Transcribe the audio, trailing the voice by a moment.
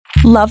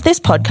Love this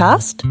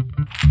podcast?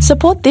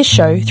 Support this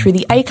show through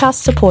the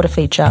Acast supporter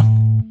feature.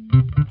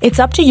 It's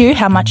up to you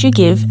how much you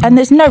give, and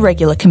there's no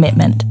regular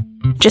commitment.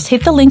 Just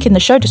hit the link in the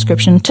show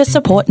description to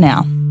support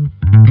now.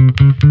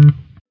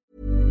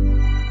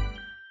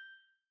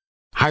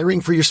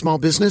 Hiring for your small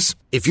business?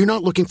 If you're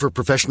not looking for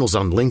professionals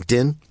on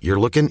LinkedIn, you're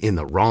looking in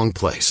the wrong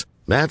place.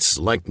 That's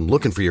like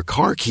looking for your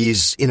car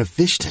keys in a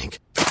fish tank.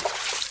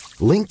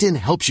 LinkedIn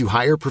helps you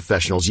hire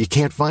professionals you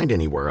can't find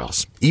anywhere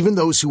else, even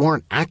those who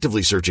aren't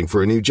actively searching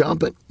for a new job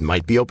but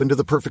might be open to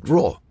the perfect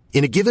role.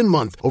 In a given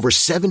month, over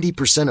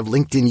 70% of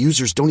LinkedIn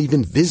users don't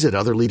even visit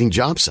other leading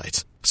job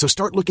sites. So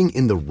start looking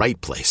in the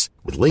right place.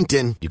 With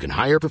LinkedIn, you can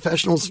hire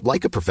professionals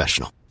like a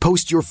professional.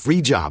 Post your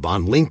free job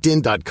on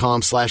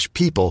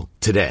linkedin.com/people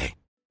today.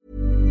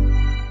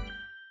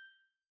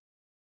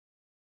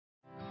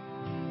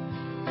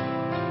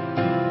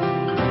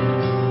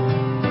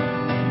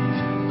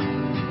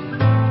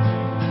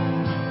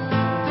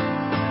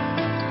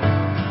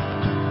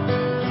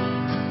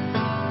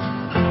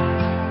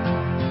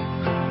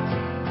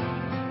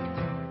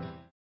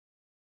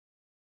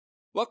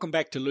 Welcome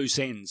back to Loose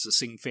Ends, a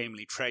Singh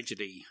family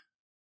tragedy.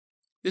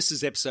 This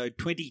is episode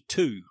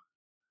 22,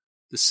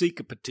 The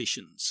Seeker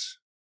Petitions.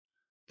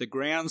 The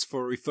grounds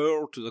for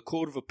referral to the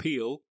Court of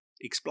Appeal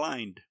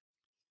explained.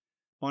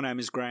 My name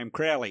is Graham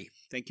Crowley.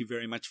 Thank you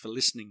very much for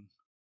listening.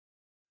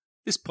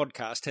 This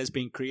podcast has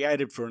been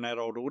created for an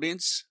adult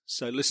audience,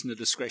 so listener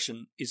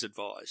discretion is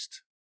advised.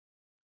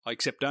 I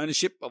accept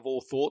ownership of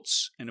all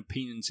thoughts and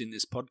opinions in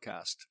this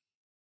podcast.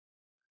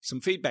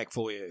 Some feedback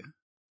for you.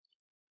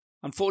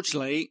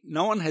 Unfortunately,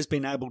 no one has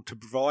been able to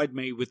provide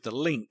me with the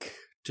link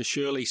to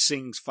Shirley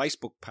Singh's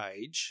Facebook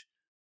page,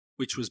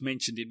 which was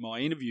mentioned in my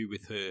interview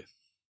with her.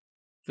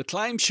 The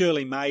claim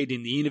Shirley made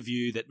in the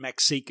interview that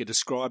Max Seeker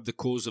described the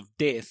cause of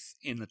death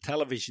in the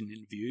television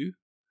interview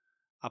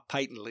are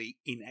patently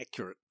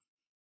inaccurate.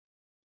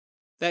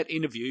 That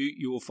interview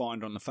you will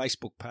find on the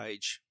Facebook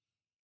page.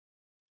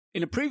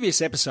 In a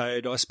previous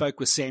episode, I spoke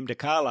with Sam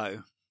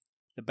DiCarlo,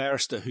 the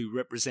barrister who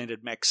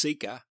represented Max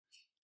Seeker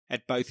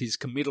at both his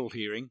committal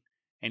hearing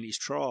and his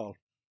trial.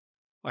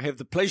 I have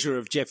the pleasure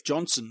of Jeff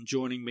Johnson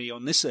joining me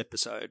on this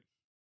episode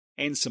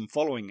and some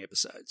following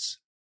episodes.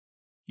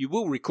 You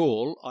will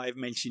recall I have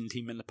mentioned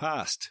him in the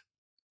past.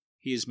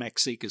 He is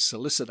Max Seeker's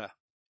solicitor.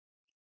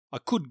 I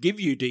could give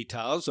you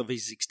details of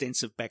his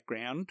extensive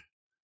background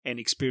and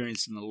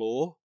experience in the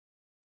law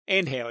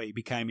and how he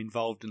became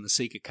involved in the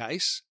Seeker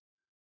case,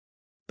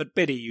 but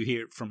better you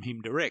hear it from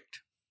him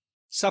direct.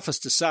 Suffice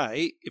to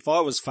say, if I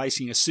was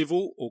facing a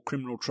civil or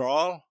criminal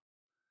trial,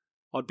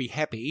 I'd be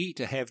happy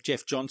to have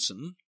Jeff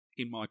Johnson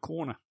in my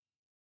corner.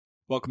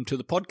 Welcome to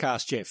the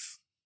podcast, Jeff.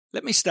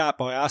 Let me start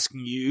by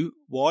asking you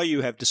why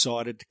you have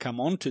decided to come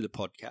on to the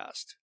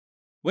podcast.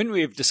 When we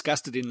have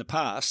discussed it in the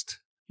past,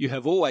 you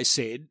have always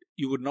said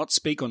you would not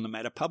speak on the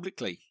matter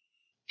publicly.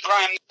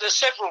 Graham, there's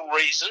several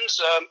reasons.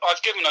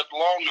 I've given it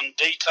long and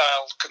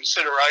detailed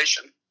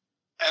consideration,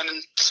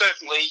 and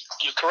certainly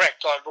you're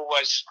correct, I've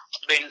always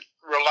been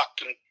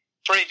reluctant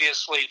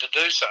previously to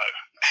do so.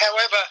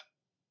 However,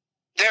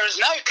 there is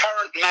no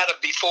current matter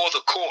before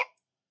the court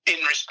in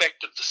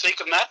respect of the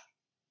Seeker matter.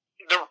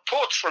 The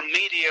reports from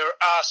media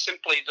are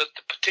simply that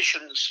the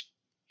petitions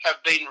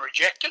have been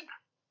rejected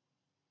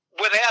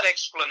without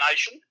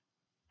explanation,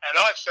 and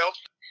I felt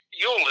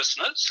your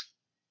listeners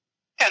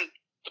and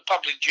the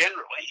public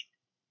generally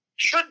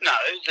should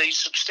know the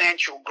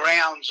substantial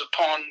grounds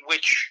upon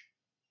which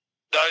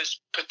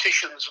those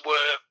petitions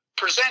were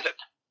presented.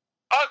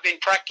 I've been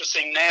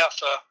practicing now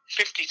for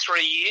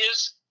 53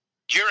 years.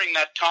 During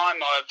that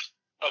time, I've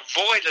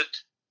avoided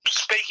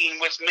speaking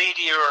with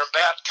media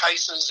about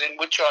cases in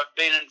which I've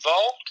been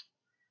involved.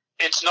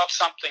 It's not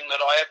something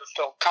that I ever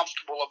felt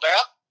comfortable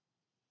about.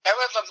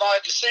 However, my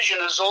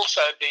decision has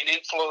also been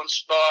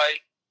influenced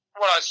by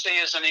what I see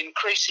as an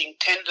increasing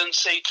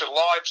tendency to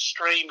live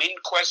stream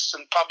inquests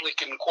and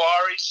public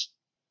inquiries,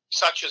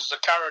 such as the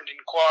current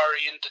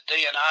inquiry into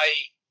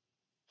DNA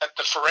at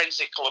the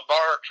forensic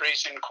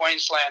laboratories in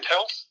Queensland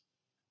Health,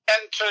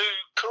 and to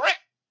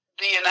correct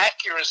the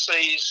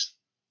inaccuracies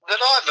that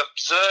I've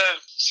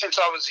observed since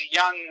I was a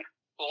young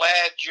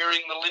lad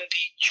during the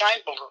Lindy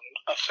Chamberlain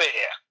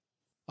affair.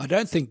 I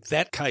don't think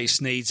that case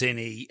needs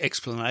any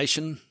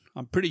explanation.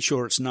 I'm pretty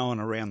sure it's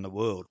known around the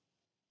world.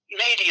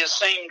 Media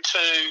seem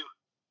to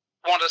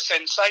want to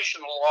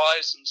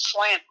sensationalise and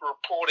slant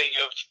reporting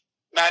of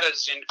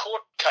matters in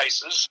court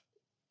cases,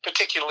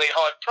 particularly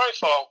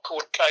high-profile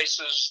court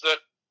cases that,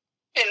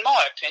 in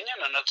my opinion,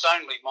 and it's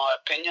only my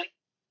opinion,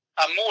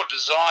 are more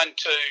designed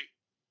to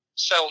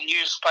sell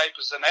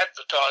newspapers and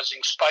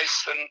advertising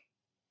space than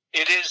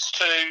it is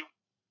to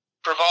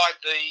provide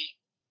the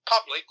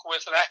public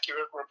with an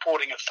accurate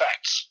reporting of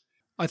facts.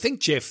 I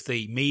think, Jeff,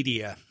 the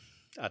media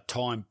are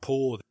time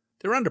poor.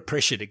 They're under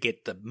pressure to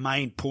get the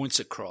main points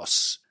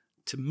across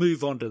to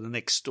move on to the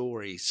next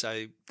story.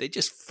 So they're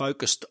just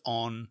focused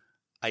on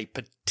a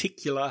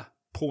particular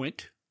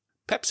point,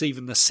 perhaps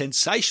even the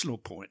sensational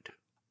point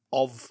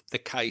of the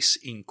case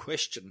in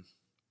question.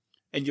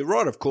 And you're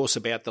right, of course,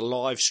 about the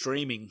live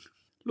streaming.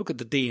 Look at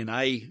the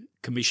DNA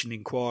commission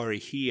inquiry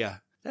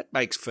here. That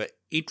makes for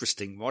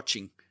interesting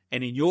watching.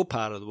 And in your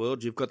part of the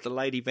world, you've got The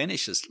Lady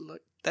Vanishes.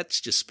 Look,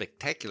 that's just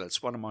spectacular.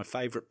 It's one of my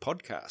favourite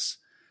podcasts.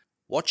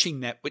 Watching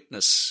that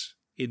witness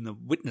in the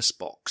witness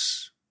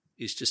box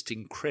is just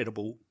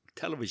incredible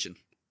television.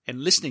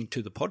 And listening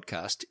to the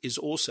podcast is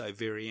also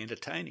very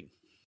entertaining.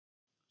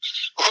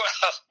 Well,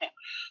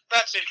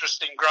 that's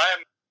interesting,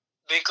 Graham,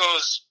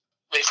 because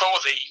before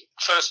the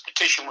first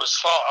petition was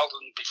filed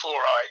and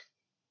before I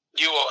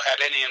knew or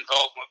had any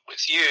involvement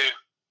with you,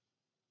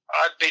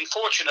 I'd been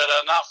fortunate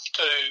enough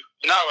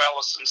to know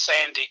Alison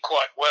Sandy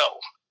quite well.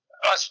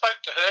 I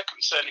spoke to her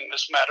concerning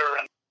this matter,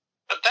 and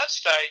at that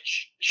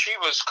stage she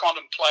was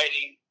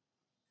contemplating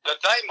that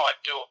they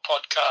might do a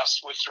podcast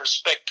with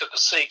respect to the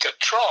Seeker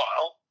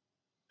trial.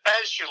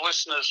 As your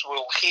listeners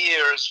will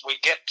hear as we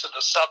get to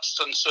the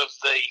substance of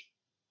the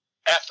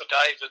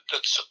affidavit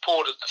that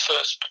supported the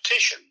first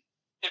petition,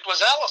 it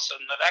was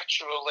Alison that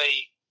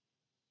actually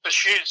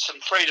pursued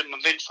some freedom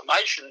of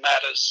information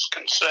matters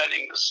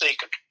concerning the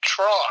Seeker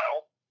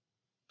trial,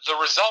 the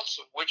results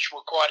of which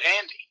were quite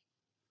handy.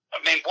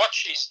 I mean, what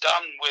she's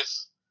done with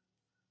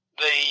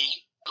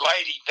the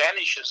Lady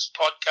Vanishes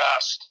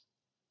podcast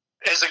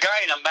is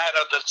again a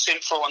matter that's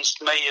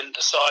influenced me in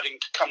deciding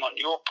to come on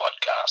your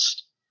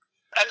podcast.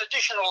 And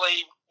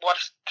additionally, what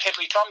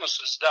Hedley Thomas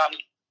has done,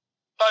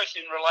 both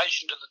in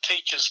relation to the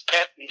teacher's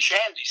pet and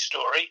Shandy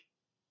story,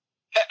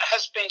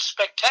 has been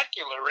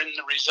spectacular in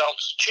the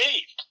results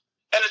achieved.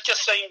 And it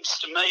just seems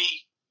to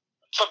me,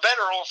 for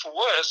better or for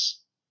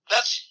worse,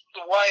 that's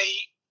the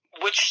way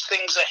which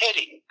things are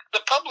heading.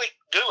 The public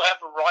do have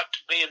a right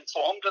to be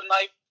informed, and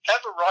they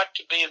have a right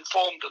to be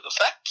informed of the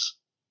facts.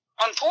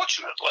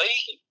 Unfortunately,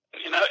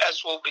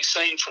 as will be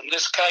seen from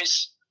this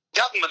case,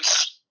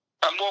 governments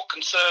are more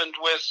concerned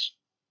with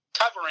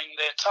covering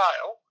their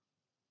tail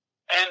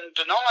and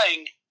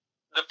denying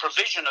the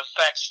provision of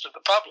facts to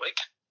the public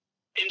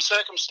in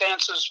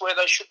circumstances where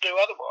they should do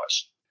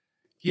otherwise.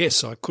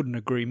 Yes, I couldn't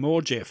agree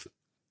more, Jeff.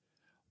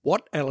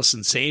 What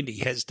Alison Sandy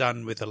has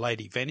done with The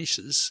Lady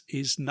Vanishes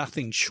is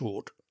nothing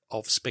short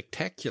of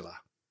spectacular.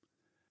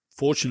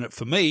 Fortunate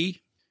for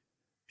me,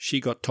 she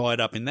got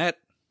tied up in that,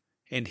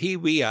 and here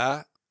we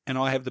are, and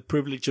I have the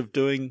privilege of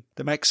doing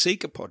the Max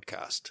Seeker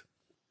podcast.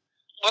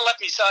 Well,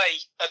 let me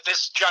say at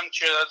this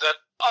juncture that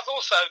I've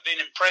also been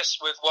impressed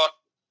with what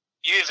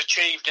you've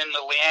achieved in the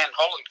Leanne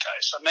Holland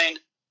case. I mean,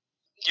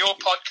 your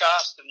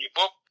podcast and your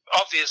book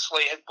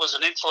obviously was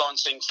an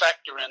influencing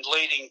factor in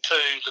leading to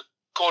the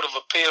Court of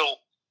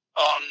Appeal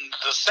on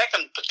the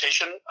second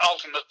petition,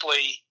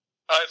 ultimately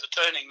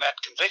overturning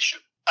that conviction.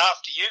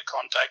 After you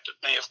contacted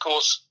me, of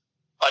course,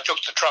 I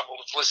took the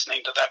trouble of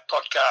listening to that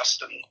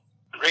podcast and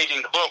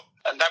reading the book,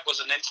 and that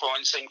was an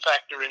influencing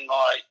factor in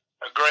my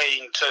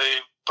agreeing to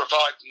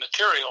provide the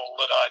material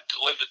that I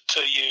delivered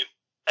to you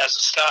as a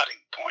starting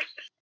point.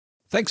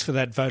 Thanks for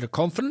that vote of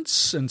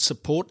confidence and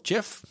support,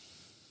 Jeff.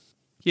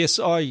 Yes,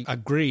 I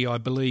agree. I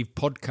believe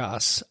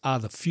podcasts are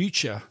the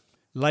future.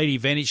 Lady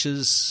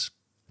Vanishes,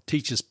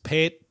 Teacher's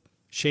Pet,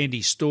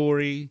 Shandy's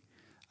Story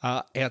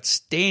are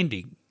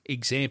outstanding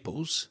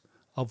examples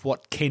of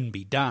what can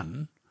be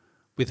done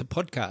with a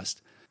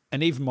podcast.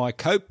 And even my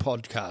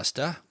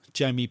co-podcaster,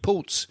 Jamie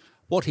Pultz,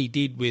 what he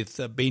did with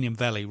Beanham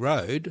Valley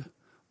Road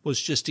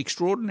was just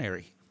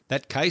extraordinary.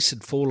 That case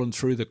had fallen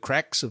through the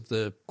cracks of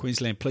the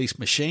Queensland Police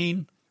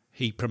machine.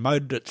 He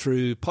promoted it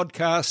through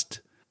podcast.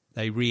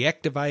 They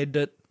reactivated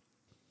it.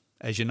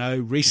 As you know,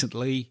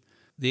 recently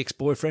the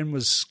ex-boyfriend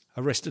was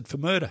arrested for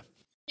murder.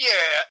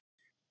 Yeah,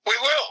 we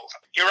will.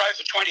 You're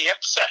over 20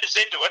 episodes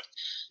into it.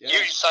 Yeah.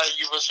 You say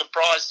you were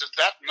surprised at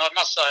that, and I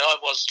must say I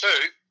was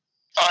too.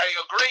 I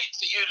agreed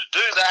for you to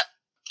do that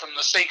from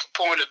the Seeker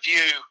point of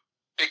view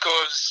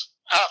because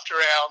after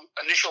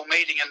our initial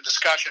meeting and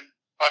discussion,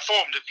 I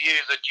formed a view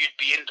that you'd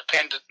be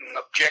independent and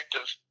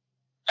objective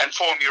and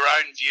form your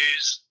own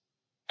views,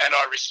 and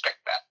I respect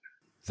that.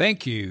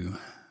 Thank you.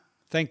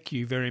 Thank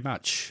you very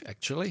much,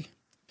 actually.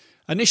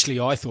 Initially,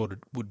 I thought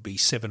it would be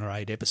 7 or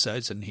 8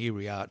 episodes, and here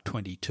we are at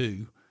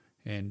 22,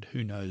 and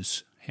who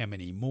knows how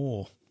many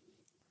more.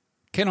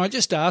 Can I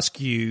just ask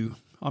you,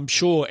 I'm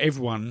sure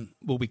everyone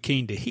will be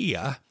keen to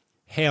hear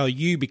how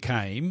you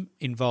became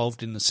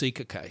involved in the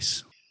Seeker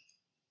case.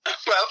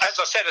 Well, as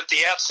I said at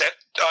the outset,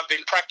 I've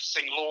been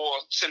practising law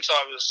since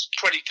I was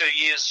 22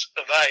 years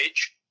of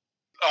age.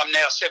 I'm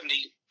now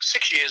 76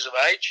 years of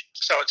age,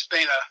 so it's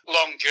been a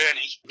long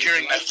journey.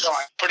 During that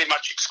time, pretty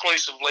much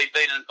exclusively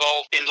been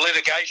involved in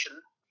litigation.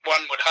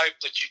 One would hope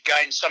that you'd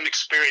gain some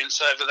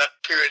experience over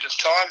that period of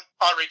time.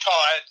 I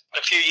retired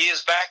a few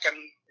years back and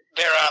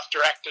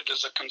thereafter acted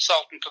as a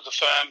consultant to the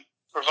firm,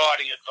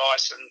 providing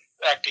advice and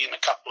acting in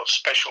a couple of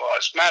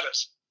specialised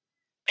matters.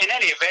 In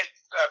any event,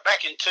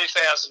 back in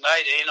 2018,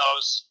 I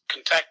was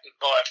contacted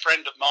by a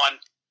friend of mine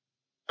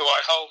who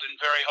I hold in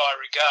very high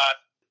regard.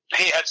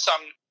 He had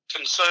some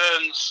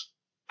concerns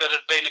that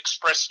had been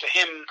expressed to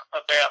him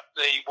about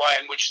the way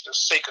in which the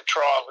Seeker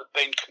trial had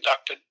been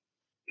conducted.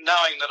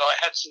 Knowing that I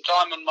had some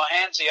time on my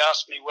hands, he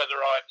asked me whether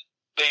I'd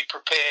be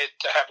prepared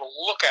to have a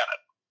look at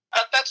it.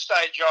 At that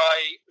stage,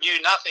 I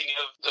knew nothing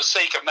of the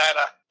Seeker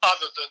matter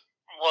other than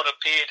what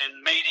appeared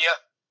in media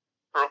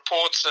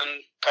reports,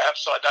 and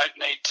perhaps I don't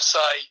need to say,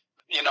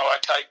 I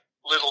take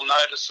little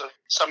notice of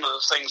some of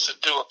the things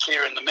that do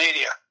appear in the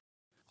media.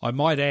 I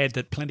might add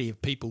that plenty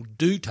of people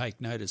do take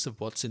notice of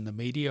what's in the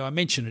media. I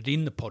mentioned it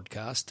in the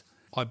podcast.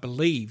 I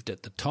believed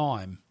at the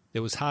time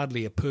there was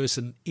hardly a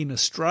person in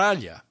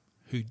Australia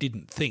who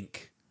didn't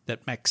think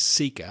that Max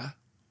Seeker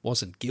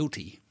wasn't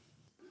guilty.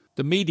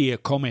 The media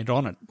comment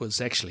on it was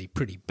actually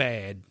pretty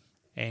bad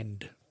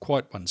and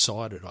quite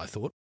one-sided, I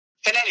thought.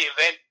 In any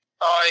event,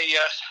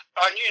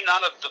 I knew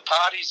none of the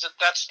parties at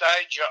that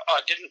stage.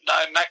 I didn't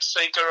know Max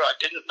Seeker. I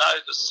didn't know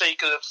the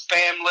Seeker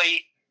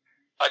family.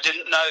 I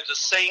didn't know the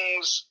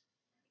Singhs.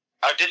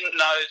 I didn't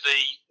know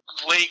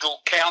the legal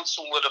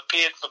counsel that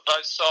appeared for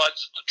both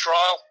sides of the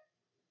trial.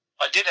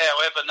 I did,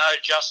 however, know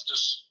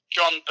Justice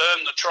John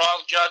Byrne, the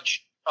trial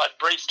judge. I'd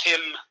briefed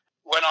him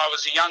when I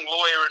was a young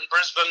lawyer in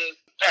Brisbane,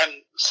 and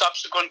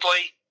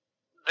subsequently,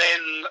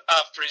 then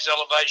after his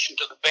elevation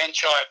to the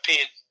bench, I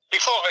appeared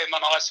before him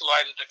on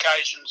isolated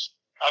occasions.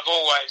 I've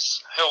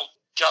always held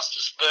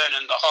Justice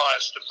Byrne in the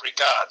highest of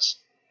regards.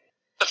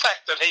 The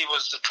fact that he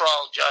was the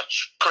trial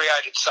judge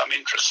created some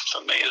interest for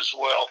me as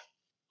well.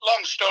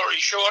 Long story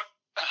short,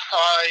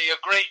 I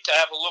agreed to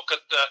have a look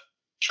at the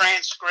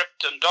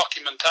transcript and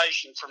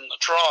documentation from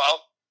the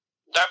trial.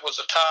 That was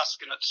a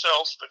task in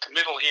itself. The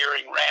committal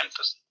hearing ran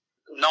for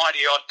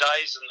 90-odd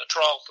days and the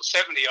trial for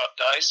 70-odd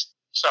days,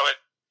 so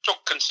it took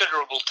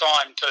considerable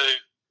time to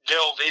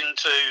delve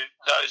into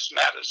those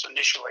matters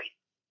initially.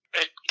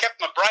 It kept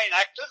my brain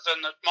active,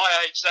 and at my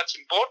age that's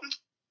important.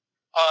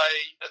 I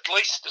at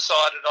least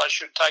decided I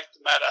should take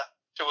the matter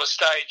to a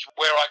stage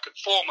where I could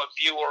form a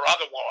view or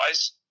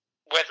otherwise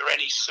whether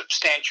any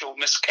substantial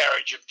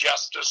miscarriage of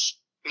justice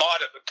might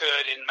have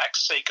occurred in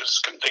Max Seeker's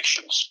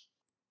convictions.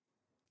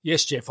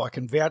 Yes, Jeff, I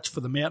can vouch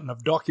for the mountain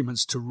of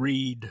documents to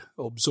read,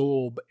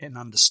 absorb and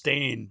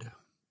understand.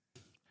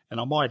 And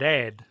I might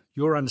add,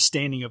 your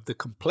understanding of the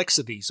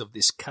complexities of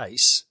this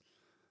case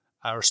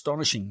are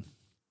astonishing,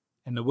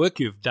 and the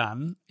work you've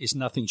done is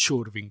nothing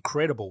short of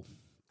incredible.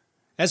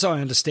 As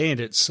I understand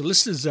it,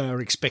 solicitors are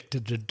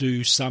expected to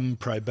do some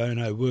pro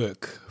bono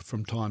work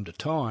from time to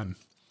time.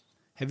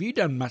 Have you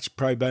done much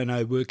pro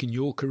bono work in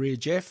your career,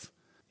 Jeff?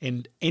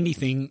 And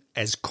anything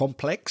as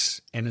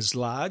complex and as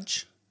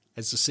large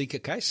as the Seeker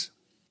case?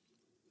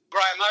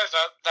 Graham,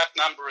 over that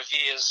number of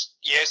years,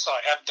 yes, I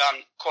have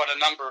done quite a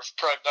number of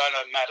pro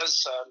bono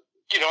matters.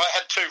 I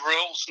had two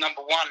rules.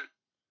 Number one,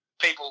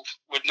 people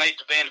would need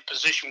to be in a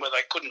position where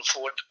they couldn't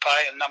afford to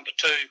pay, and number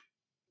two,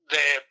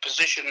 their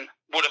position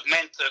would have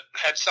meant that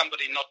had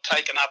somebody not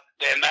taken up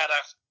their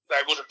matter,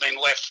 they would have been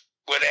left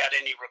without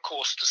any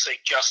recourse to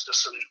seek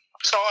justice. And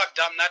so I've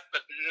done that,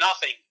 but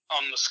nothing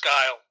on the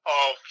scale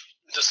of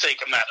the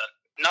Seeker matter.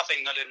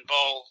 Nothing that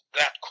involved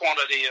that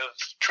quantity of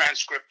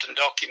transcript and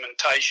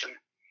documentation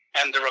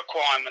and the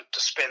requirement to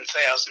spend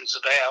thousands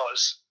of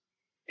hours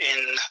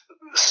in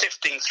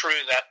sifting through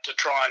that to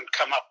try and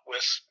come up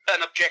with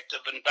an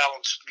objective and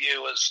balanced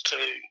view as to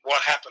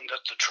what happened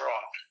at the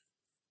trial.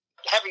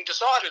 Having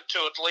decided to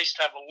at least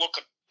have a look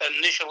at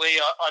initially,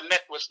 I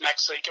met with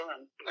Max Seeker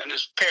and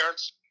his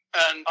parents,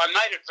 and I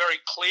made it very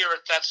clear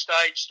at that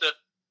stage that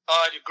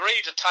I'd agree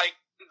to take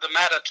the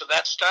matter to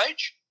that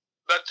stage,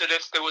 but that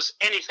if there was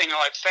anything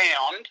I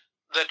found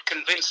that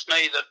convinced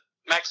me that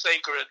Max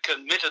Seeker had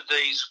committed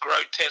these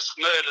grotesque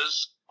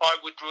murders, I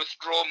would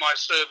withdraw my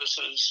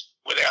services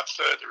without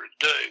further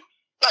ado.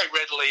 They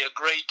readily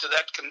agreed to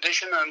that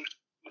condition, and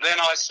then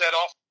I set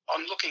off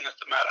on looking at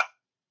the matter.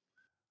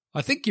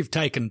 I think you've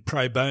taken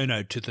pro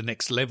bono to the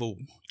next level,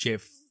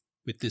 Jeff,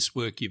 with this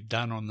work you've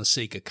done on the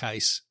Seeker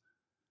case.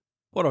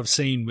 What I've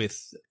seen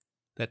with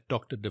that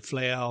Dr.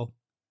 DeFlau,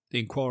 the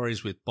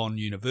inquiries with Bond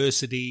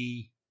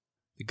University,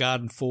 the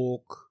Garden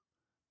Fork,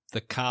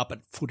 the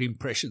carpet foot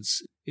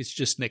impressions, it's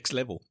just next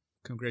level.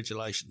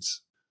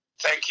 Congratulations.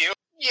 Thank you.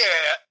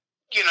 Yeah,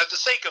 the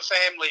Seeker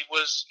family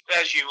was,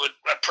 as you would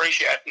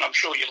appreciate, and I'm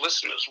sure your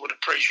listeners would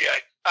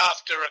appreciate,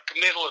 after a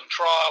committal and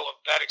trial of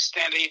that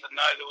extent, even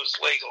though there was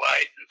legal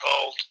aid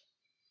involved,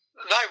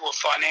 they were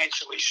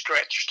financially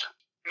stretched.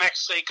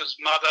 Max Seeker's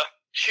mother,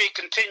 she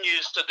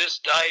continues to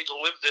this day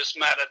to live this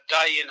matter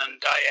day in and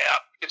day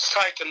out. It's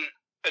taken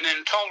an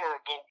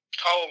intolerable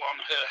toll on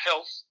her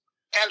health,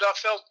 and I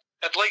felt,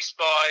 at least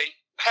by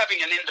having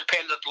an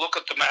independent look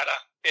at the matter,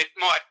 it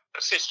might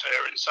assist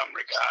her in some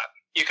regard.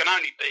 You can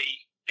only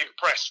be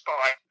impressed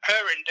by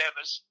her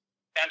endeavours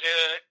and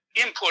her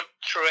input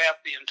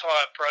throughout the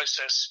entire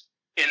process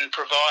in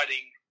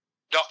providing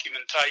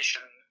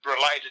documentation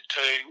related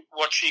to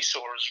what she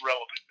saw as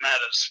relevant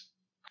matters.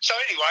 So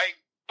anyway,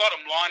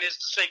 bottom line is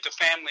the Seeker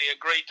family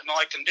agreed to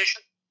my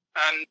condition,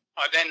 and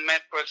I then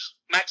met with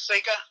Max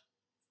Seeker,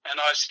 and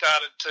I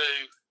started to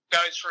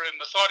go through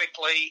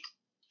methodically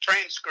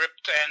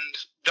transcript and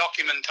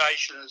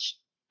documentations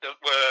that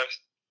were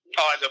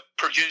either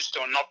produced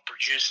or not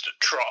produced at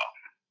trial.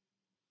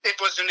 It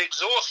was an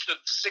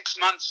exhaustive 6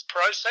 months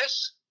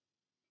process.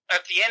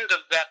 At the end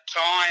of that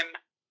time,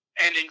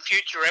 and in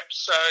future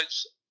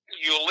episodes,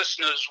 your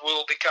listeners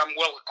will become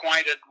well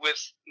acquainted with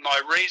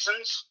my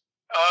reasons.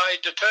 I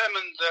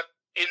determined that,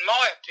 in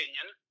my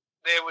opinion,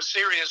 there were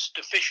serious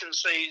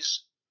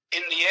deficiencies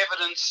in the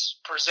evidence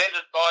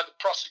presented by the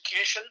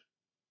prosecution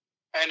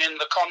and in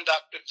the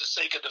conduct of the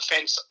Seeker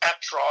defence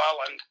at trial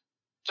and,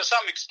 to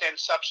some extent,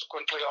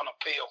 subsequently on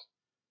appeal.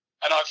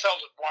 And I felt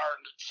it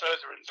warranted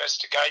further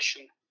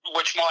investigation,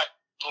 which might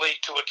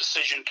lead to a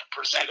decision to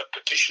present a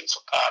petition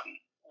for pardon,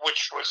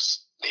 which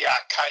was the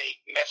archaic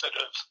method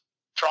of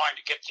trying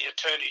to get the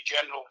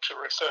Attorney-General to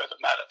refer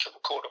the matter to the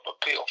Court of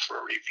Appeal for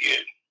a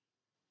review.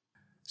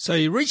 So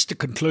you reached a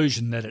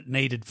conclusion that it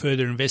needed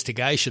further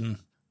investigation.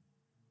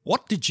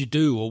 What did you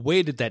do, or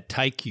where did that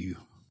take you?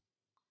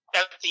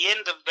 At the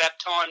end of that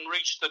time,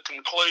 reached the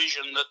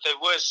conclusion that there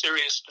were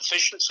serious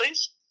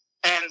deficiencies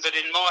and that,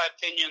 in my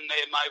opinion,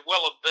 there may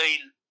well have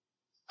been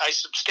a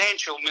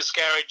substantial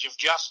miscarriage of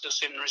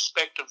justice in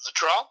respect of the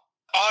trial.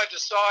 I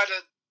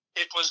decided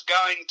it was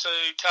going to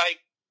take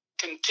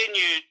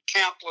continued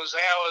countless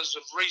hours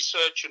of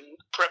research and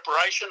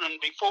preparation,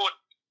 and before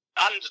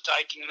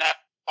undertaking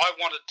that, I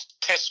wanted to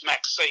test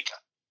Max Seeker.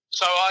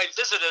 So I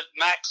visited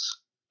Max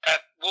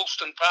at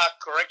Woolston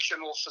Park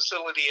Correctional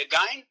Facility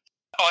again.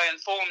 I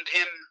informed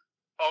him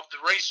of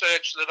the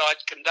research that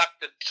I'd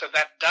conducted to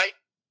that date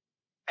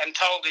and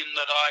told him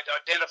that I'd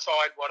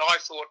identified what I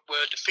thought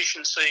were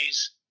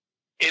deficiencies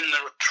in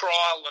the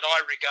trial that I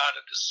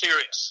regarded as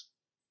serious.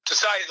 To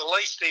say the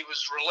least, he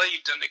was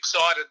relieved and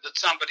excited that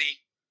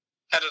somebody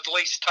had at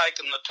least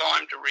taken the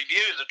time to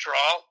review the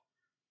trial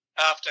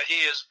after he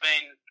has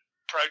been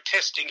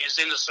protesting his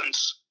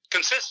innocence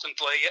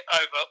consistently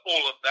over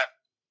all of that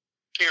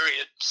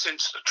period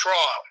since the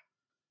trial.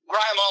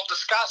 Graham, I'll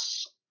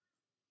discuss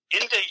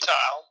in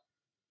detail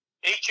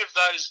each of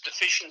those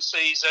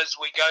deficiencies as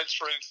we go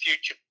through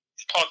future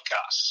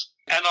podcasts.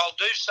 And I'll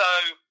do so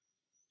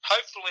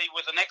hopefully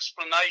with an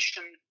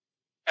explanation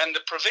and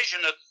the provision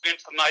of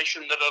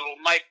information that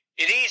it'll make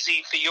it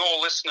easy for your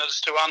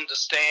listeners to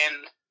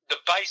understand the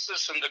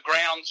basis and the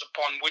grounds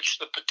upon which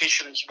the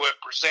petitions were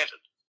presented.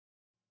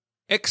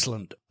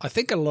 Excellent. I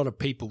think a lot of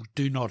people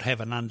do not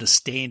have an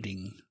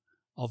understanding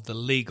of the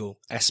legal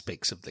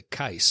aspects of the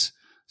case,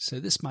 so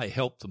this may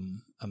help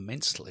them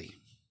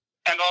immensely.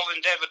 And I'll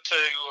endeavour to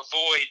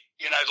avoid,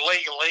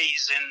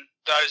 legalese in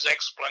those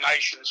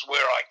explanations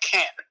where I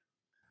can.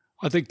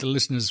 I think the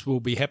listeners will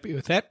be happy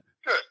with that.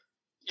 Good.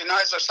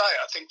 As I say,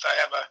 I think they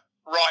have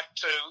a right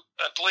to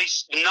at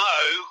least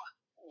know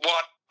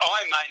what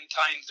I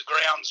maintained the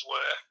grounds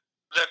were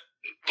that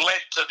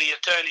led to the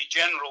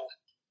Attorney-General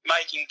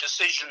making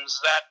decisions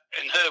that,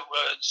 in her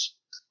words,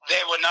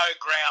 there were no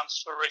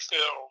grounds for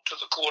referral to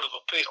the Court of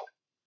Appeal.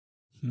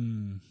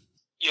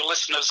 Your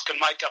listeners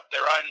can make up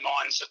their own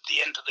minds at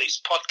the end of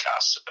these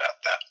podcasts about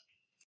that.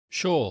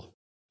 Sure.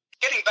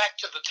 Getting back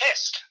to the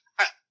test.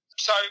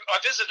 So I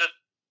visited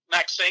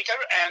Max Seeker,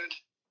 and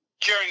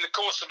during the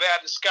course of our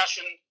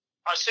discussion,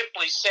 I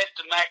simply said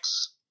to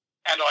Max,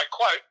 and I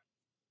quote,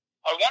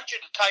 "I want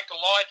you to take a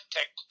lie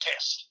detector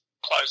test,"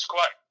 close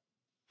quote.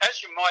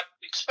 As you might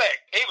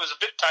expect, he was a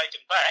bit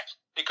taken back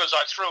because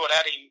I threw it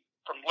at him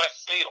from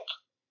left field.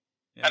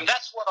 Yeah. And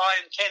that's what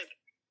I intended.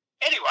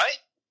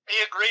 Anyway, he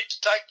agreed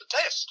to take the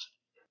test.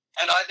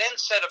 And I then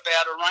set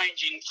about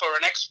arranging for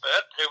an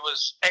expert who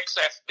was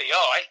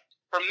ex-FBI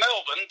from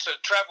Melbourne to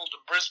travel to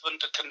Brisbane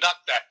to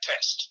conduct that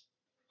test.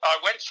 I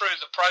went through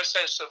the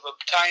process of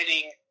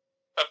obtaining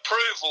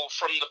approval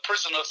from the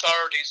prison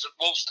authorities at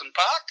Woolston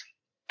Park,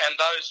 and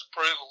those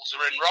approvals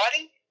are in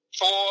writing,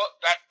 for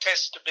that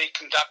test to be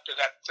conducted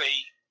at the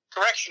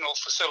correctional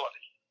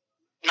facility.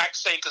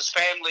 Max Seeker's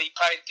family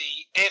paid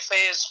the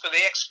airfares for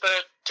the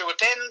expert to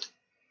attend,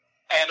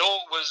 and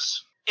all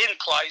was in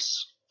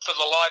place for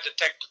the lie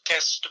detector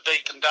test to be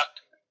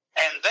conducted.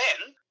 And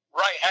then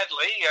Ray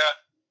Hadley,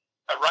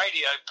 a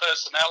radio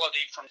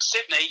personality from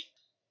Sydney,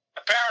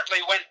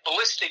 apparently went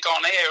ballistic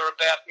on air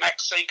about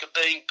Max Seeker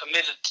being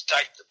permitted to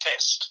take the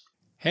test.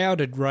 How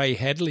did Ray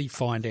Hadley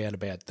find out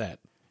about that?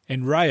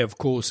 And Ray, of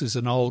course, is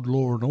an old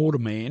law and order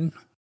man.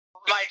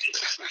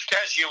 Mate,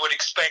 as you would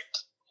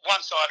expect,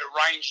 once I'd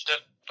arranged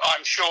it,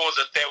 I'm sure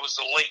that there was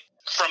a leak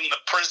from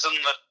the prison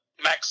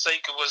that Max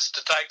Seeker was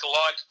to take a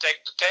lie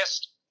detector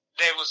test.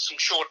 There was some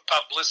short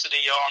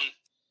publicity on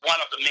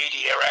one of the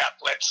media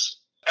outlets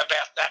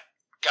about that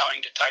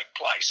going to take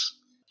place.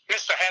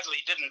 Mr.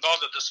 Hadley didn't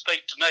bother to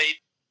speak to me,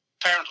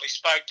 apparently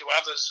spoke to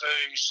others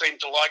who seemed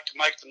to like to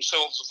make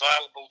themselves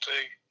available to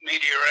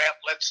media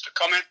outlets to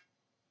comment.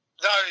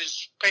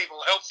 Those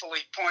people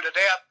helpfully pointed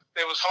out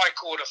there was High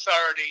Court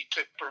authority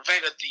to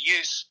prevent the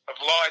use of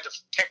lie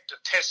detector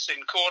tests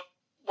in court.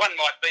 One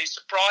might be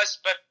surprised,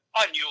 but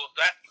I knew of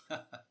that.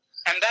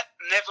 And that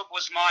never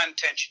was my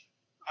intention.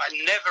 I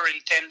never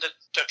intended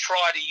to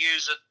try to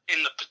use it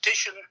in the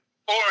petition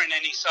or in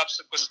any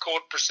subsequent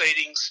court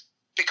proceedings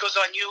because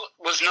I knew it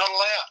was not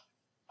allowed.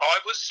 I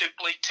was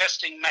simply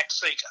testing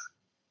Max Seeker.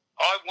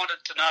 I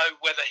wanted to know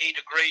whether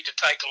he'd agreed to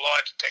take a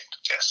lie detector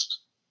test.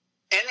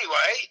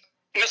 Anyway,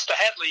 Mr.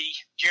 Hadley,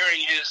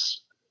 during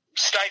his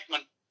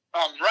statement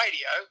on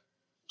radio,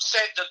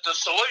 said that the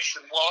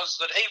solution was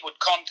that he would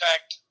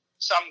contact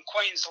some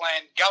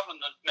Queensland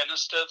government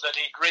minister that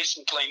he'd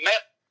recently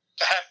met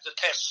to have the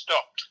test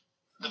stopped.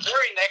 The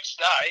very next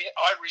day,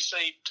 I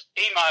received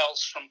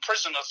emails from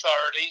prison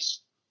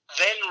authorities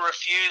then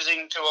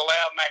refusing to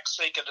allow Max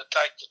Seeker to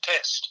take the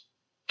test.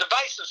 The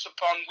basis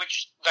upon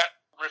which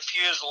that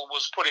refusal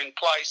was put in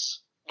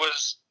place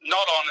was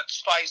not on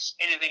its face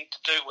anything to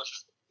do with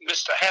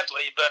Mr.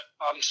 Hadley, but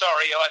I'm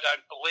sorry, I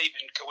don't believe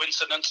in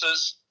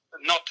coincidences,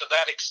 not to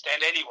that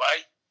extent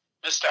anyway.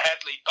 Mr.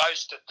 Hadley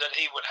boasted that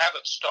he would have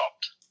it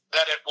stopped,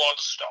 that it was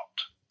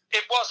stopped.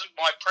 It wasn't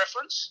my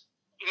preference.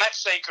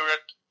 Max Seeker had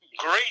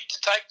agreed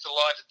to take the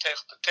lie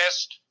detector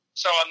test,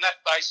 so on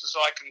that basis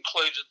I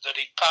concluded that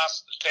he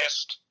passed the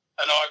test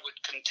and I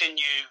would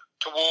continue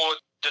toward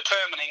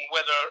determining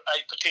whether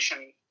a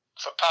petition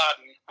for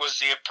pardon was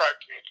the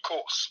appropriate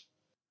course.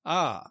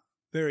 Ah,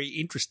 very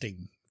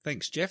interesting.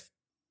 Thanks, Jeff.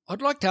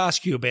 I'd like to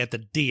ask you about the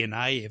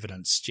DNA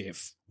evidence,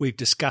 Jeff. We've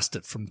discussed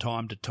it from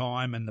time to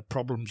time and the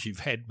problems you've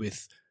had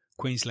with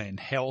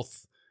Queensland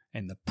Health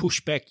and the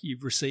pushback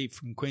you've received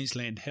from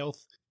Queensland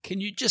Health.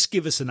 Can you just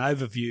give us an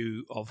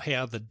overview of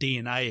how the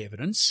DNA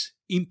evidence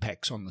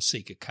impacts on the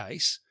Seeker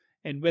case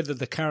and whether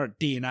the current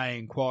DNA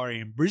inquiry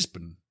in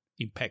Brisbane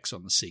impacts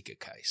on the Seeker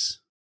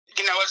case?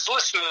 You know, as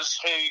listeners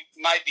who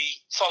may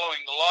be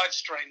following the live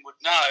stream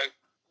would know,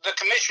 the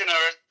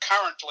Commissioner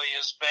currently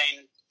has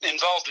been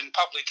involved in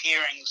public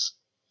hearings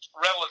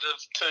relative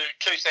to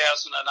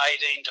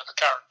 2018 to the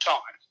current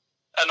time.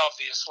 And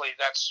obviously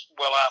that's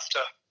well after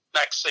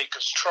Max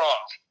Seeker's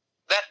trial.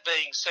 That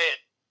being said,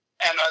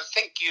 and I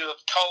think you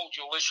have told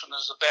your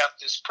listeners about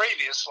this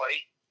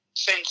previously,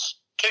 since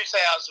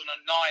 2019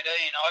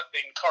 I've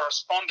been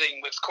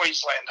corresponding with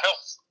Queensland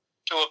Health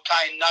to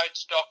obtain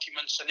notes,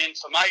 documents and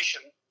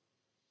information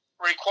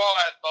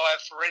required by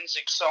a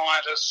forensic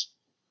scientist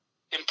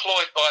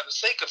employed by the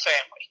Seeker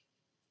family.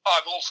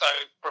 I've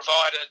also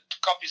provided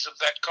copies of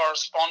that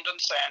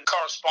correspondence and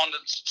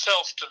correspondence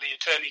itself to the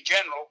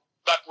Attorney-General,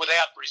 but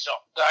without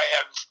result. They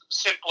have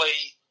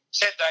simply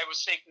said they were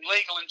seeking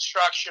legal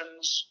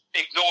instructions,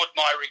 ignored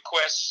my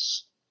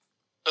requests,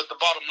 but the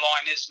bottom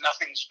line is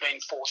nothing's been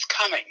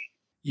forthcoming.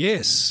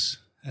 Yes,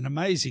 an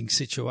amazing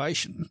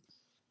situation.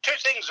 Two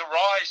things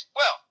arise,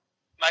 well,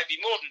 maybe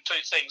more than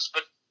two things,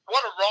 but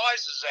what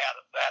arises out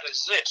of that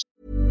is this.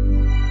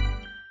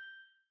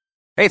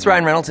 Hey, it's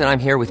Ryan Reynolds, and I'm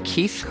here with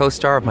Keith,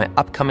 co-star of my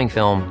upcoming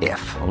film,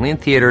 If, only in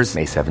theaters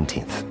May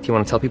 17th. Do you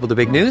want to tell people the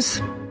big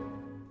news?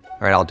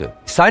 All right, I'll do it.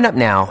 Sign up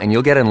now and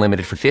you'll get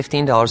unlimited for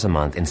 $15 a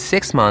month and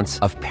 6 months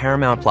of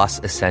Paramount Plus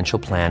Essential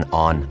Plan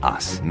on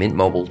us.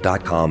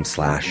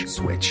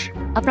 MintMobile.com/switch.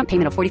 Upfront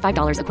payment of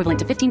 $45 equivalent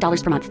to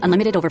 $15 per month.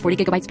 Unlimited over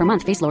 40 gigabytes per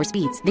month. Face lower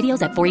speeds.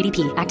 Videos at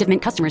 480p. Active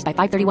Mint customers by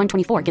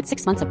 531.24 get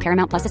 6 months of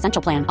Paramount Plus Essential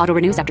Plan. Auto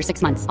renews after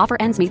 6 months. Offer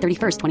ends May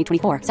 31st,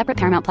 2024. Separate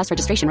Paramount Plus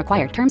registration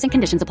required. Terms and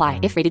conditions apply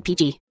if rated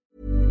PG.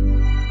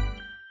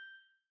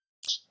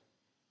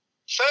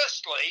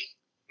 Firstly,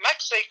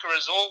 Max Seeker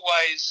has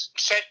always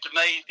said to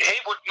me he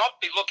would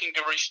not be looking to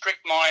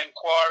restrict my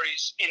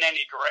inquiries in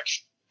any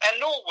direction, and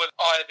nor would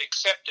I have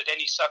accepted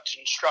any such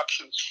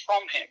instructions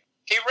from him.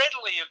 He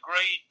readily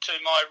agreed to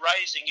my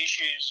raising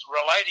issues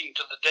relating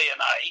to the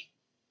DNA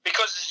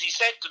because, as he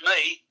said to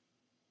me,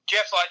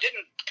 Jeff, I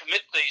didn't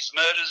commit these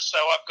murders,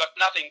 so I've got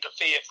nothing to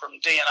fear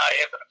from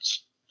DNA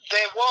evidence.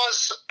 There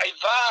was a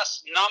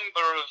vast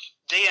number of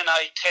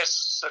DNA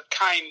tests that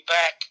came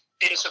back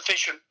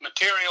insufficient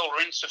material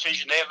or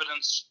insufficient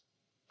evidence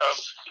of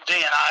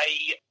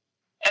DNA,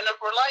 and it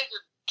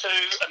related to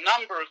a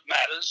number of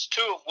matters,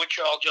 two of which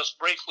I'll just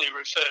briefly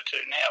refer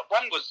to now.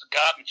 One was the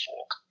garden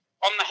fork.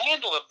 On the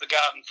handle of the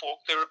garden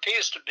fork there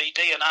appears to be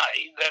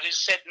DNA that is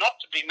said not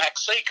to be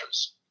Max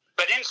Seeker's,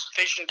 but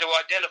insufficient to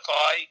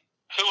identify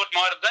who it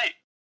might have been.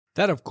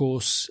 That, of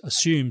course,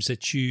 assumes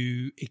that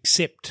you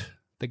accept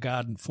the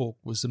garden fork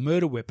was the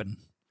murder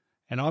weapon,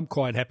 and I'm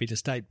quite happy to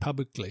state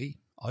publicly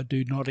I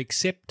do not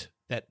accept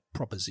that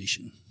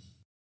proposition.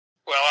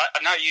 Well, I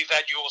know you've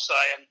had your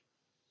say, and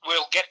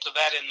we'll get to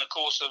that in the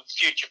course of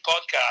future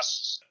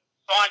podcasts.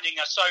 Finding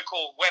a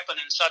so-called weapon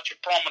in such a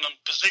prominent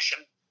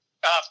position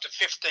after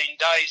 15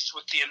 days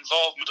with the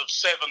involvement of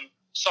 7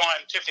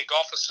 scientific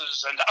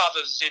officers and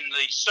others in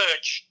the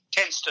search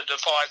tends to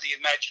defy the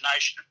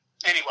imagination.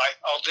 Anyway,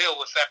 I'll deal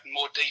with that in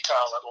more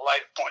detail at a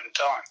later point in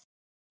time.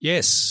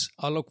 Yes,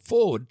 I look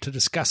forward to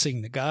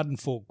discussing the garden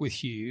fork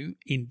with you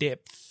in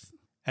depth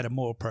at a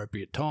more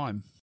appropriate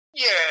time.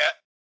 Yeah.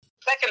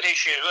 Second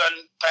issue,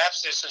 and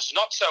perhaps this is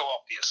not so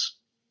obvious.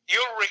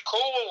 You'll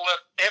recall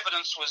that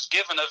evidence was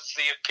given of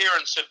the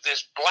appearance of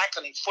this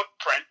blackened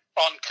footprint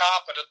on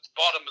carpet at the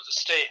bottom of the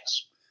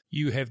stairs.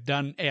 You have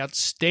done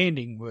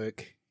outstanding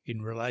work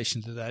in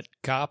relation to that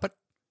carpet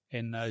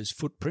and those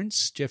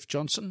footprints, Jeff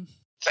Johnson.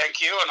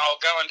 Thank you, and I'll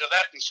go into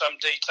that in some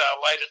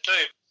detail later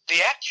too.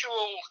 The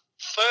actual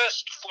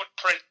first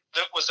footprint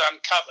that was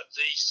uncovered,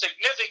 the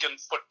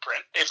significant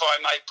footprint, if I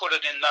may put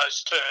it in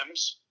those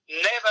terms,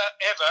 never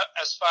ever,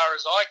 as far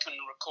as I can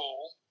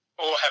recall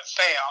or have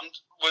found,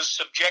 was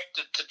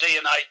subjected to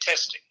DNA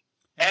testing.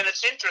 And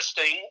it's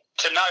interesting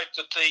to note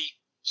that the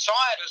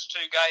scientist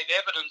who gave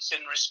evidence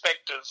in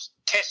respect of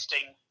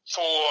testing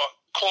for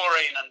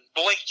chlorine and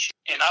bleach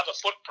in other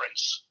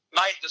footprints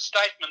made the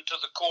statement to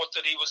the court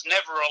that he was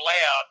never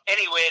allowed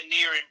anywhere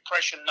near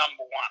impression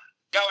number one.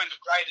 Go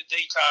into greater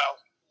detail,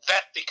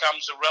 that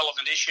becomes a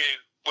relevant issue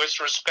with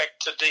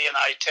respect to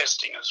DNA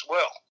testing as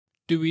well.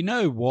 Do we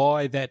know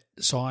why that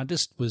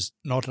scientist was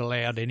not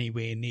allowed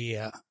anywhere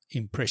near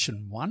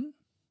impression one?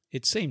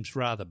 It seems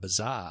rather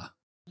bizarre.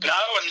 No,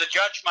 and the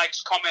judge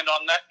makes comment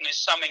on that in his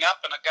summing up,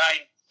 and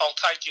again, I'll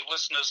take your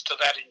listeners to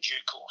that in due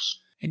course.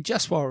 And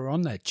just while we're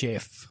on that,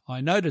 Jeff,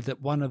 I noted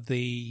that one of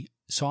the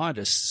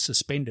scientists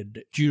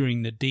suspended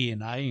during the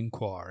DNA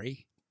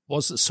inquiry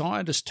was the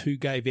scientist who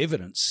gave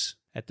evidence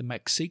at the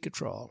Max Sica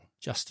trial,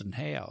 Justin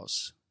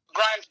Howes.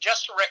 Graham,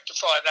 just to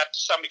rectify that to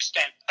some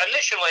extent,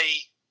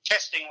 initially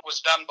testing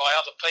was done by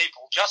other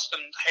people.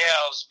 Justin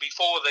Howes,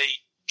 before the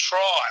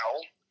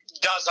trial,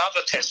 does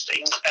other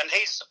testing, and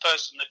he's the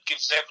person that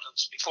gives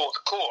evidence before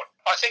the court.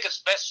 I think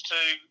it's best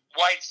to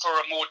wait for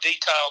a more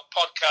detailed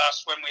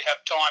podcast when we have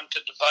time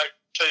to devote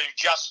to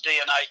just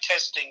DNA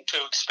testing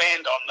to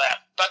expand on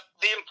that. But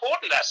the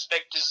important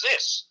aspect is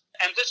this,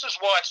 and this is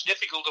why it's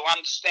difficult to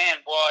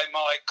understand why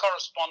my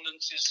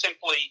correspondence is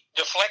simply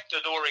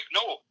deflected or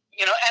ignored.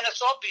 And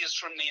it's obvious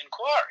from the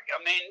inquiry. I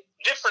mean,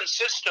 different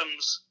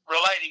systems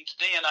relating to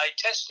DNA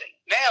testing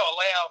now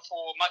allow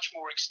for much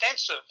more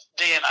extensive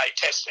DNA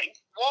testing.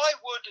 Why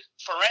would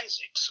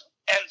forensics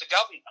and the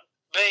government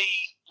be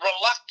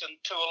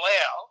reluctant to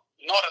allow,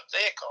 not at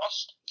their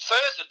cost,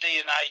 further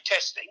DNA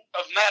testing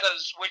of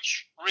matters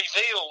which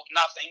revealed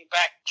nothing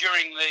back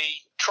during the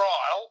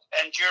trial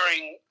and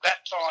during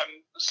that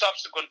time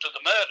subsequent to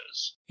the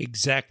murders?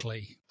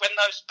 Exactly. When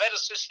those better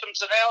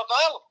systems are now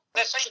available.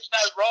 There seems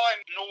no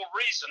rhyme nor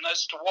reason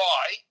as to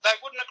why they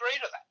wouldn't agree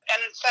to that. And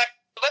in fact,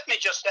 let me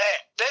just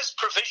add, there's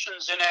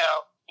provisions in our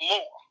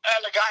law,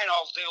 and again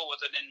I'll deal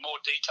with it in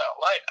more detail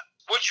later,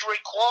 which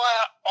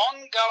require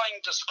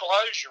ongoing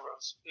disclosure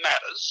of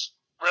matters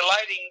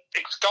relating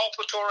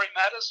exculpatory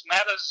matters,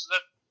 matters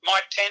that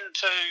might tend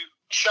to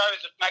show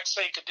that Max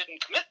Sica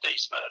didn't commit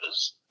these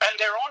murders, and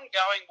they're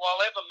ongoing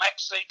while ever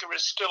Max Sica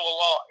is still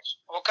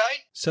alive,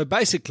 okay? So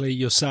basically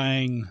you're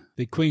saying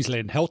the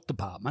Queensland Health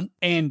Department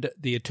and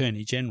the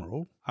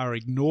Attorney-General are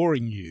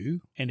ignoring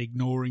you and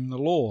ignoring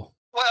the law.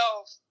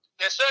 Well,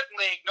 they're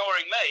certainly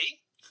ignoring me,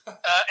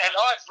 and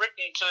I've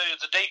written to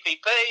the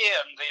DPP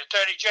and the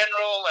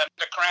Attorney-General and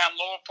the Crown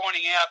Law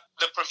pointing out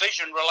the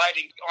provision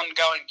relating to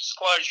ongoing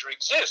disclosure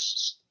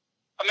exists.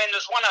 I mean,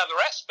 there's one other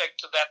aspect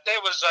to that. There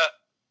were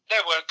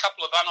a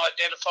couple of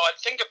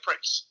unidentified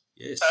fingerprints.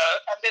 Yes.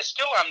 And they're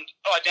still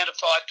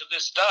unidentified to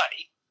this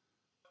day.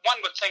 One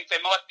would think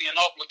there might be an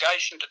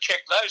obligation to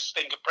check those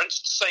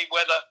fingerprints to see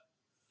whether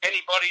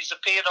anybody's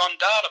appeared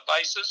on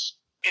databases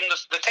in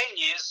the 10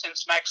 years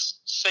since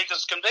Max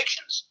Sica's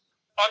convictions.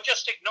 I'm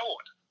just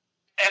ignored.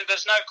 And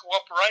there's no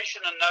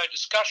cooperation and no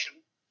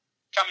discussion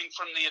coming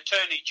from the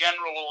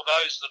Attorney-General or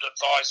those that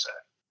advise her.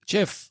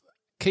 Jeff,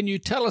 can you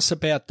tell us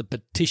about the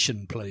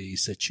petition,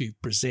 please, that you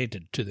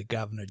presented to the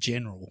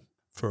Governor-General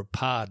for a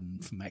pardon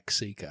for Max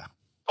Sica?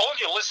 All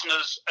your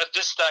listeners at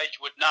this stage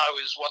would know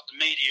is what the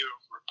media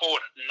have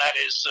reported, and that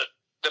is that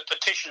the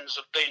petitions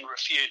have been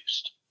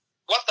refused.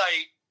 What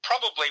they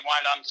probably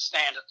won't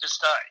understand at this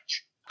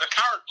stage, the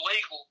current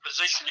legal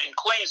position in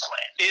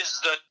Queensland is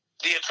that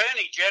the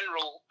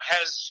Attorney-General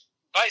has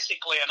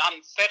basically an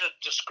unfettered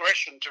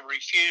discretion to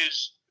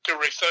refuse to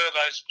refer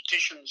those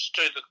petitions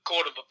to the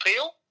Court of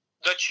Appeal,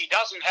 that she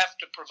doesn't have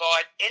to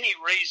provide any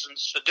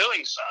reasons for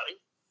doing so,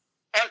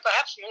 and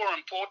perhaps more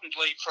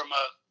importantly from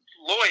a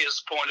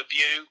lawyer's point of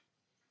view,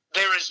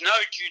 there is no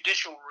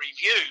judicial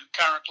review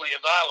currently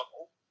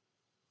available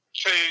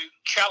to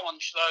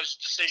challenge those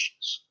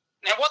decisions.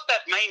 Now what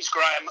that means,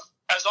 Graham,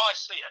 as I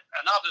see it,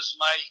 and others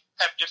may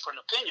have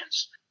different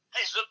opinions,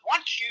 is that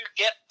once you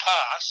get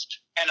past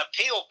an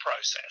appeal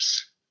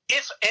process,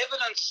 if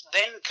evidence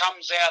then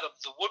comes out of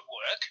the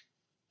woodwork,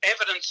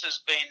 evidence has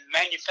been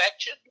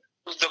manufactured,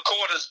 the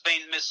court has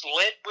been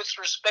misled with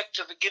respect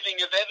to the giving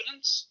of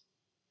evidence,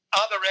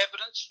 other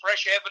evidence,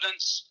 fresh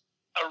evidence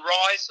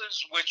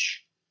arises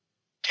which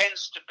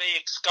tends to be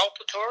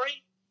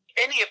exculpatory,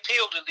 any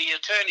appeal to the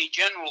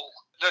Attorney-General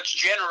that's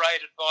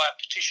generated by a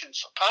petition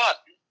for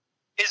pardon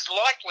is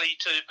likely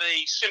to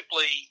be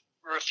simply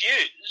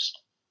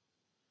refused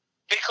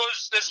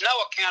because there's no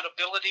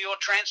accountability or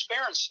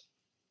transparency.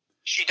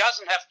 She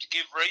doesn't have to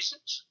give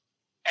reasons,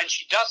 and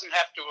she doesn't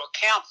have to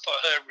account for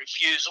her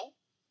refusal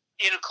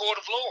in a court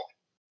of law.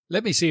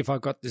 Let me see if I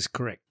got this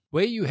correct.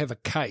 Where you have a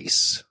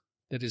case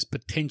that is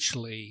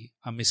potentially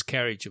a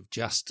miscarriage of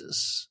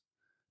justice,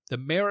 the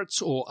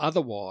merits or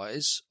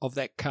otherwise of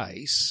that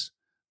case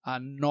are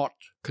not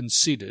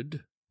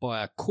considered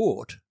by a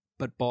court,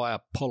 but by a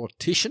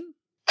politician?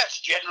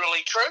 That's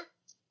generally true.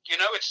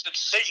 It's the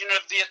decision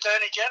of the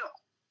Attorney-General.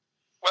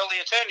 Well,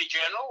 the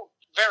Attorney-General,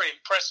 very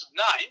impressive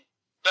name,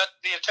 but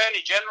the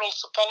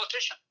Attorney-General's a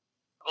politician,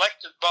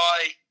 elected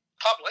by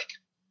public,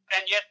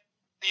 and yet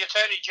the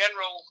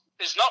Attorney-General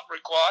is not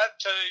required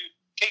to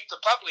keep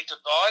the public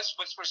advised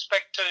with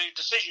respect to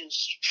decisions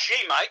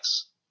she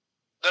makes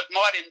that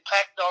might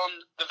impact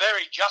on the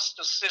very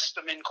justice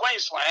system in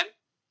Queensland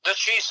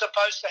that she's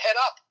supposed to head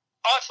up.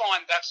 I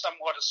find that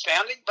somewhat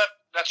astounding, but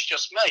that's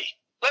just me.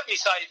 Let me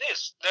say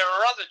this. There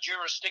are other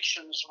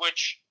jurisdictions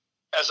which,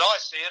 as I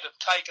see it, have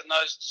taken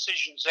those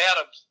decisions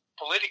out of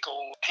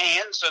political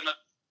hands and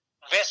have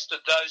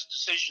vested those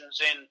decisions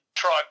in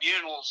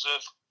tribunals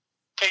of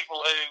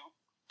people who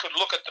could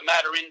look at the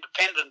matter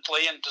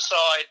independently and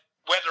decide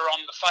whether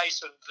on the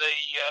face of the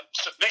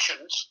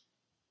submissions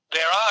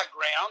there are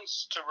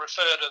grounds to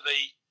refer to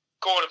the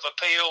Court of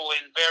Appeal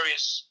in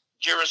various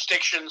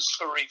jurisdictions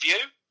for review,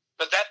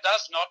 but that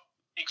does not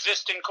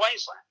exist in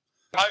Queensland.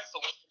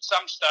 Hopefully, at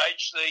some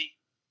stage, the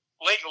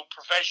legal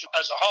profession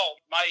as a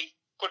whole may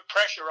put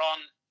pressure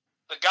on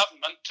the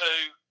government to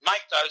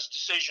make those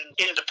decisions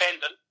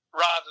independent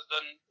rather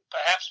than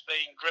perhaps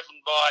being driven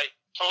by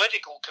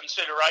political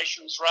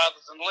considerations rather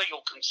than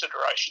legal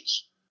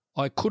considerations.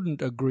 I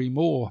couldn't agree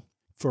more.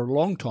 For a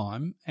long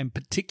time, and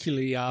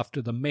particularly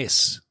after the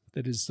mess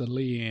that is the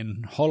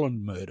Leanne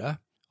Holland murder,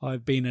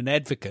 I've been an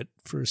advocate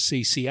for a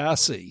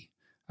CCRC,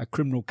 a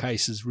Criminal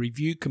Cases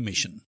Review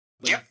Commission.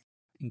 Yep.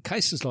 In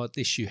cases like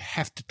this, you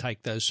have to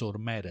take those sort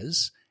of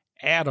matters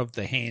out of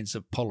the hands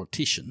of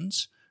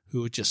politicians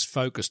who are just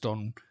focused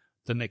on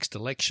the next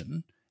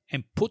election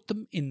and put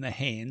them in the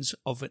hands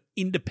of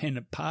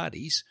independent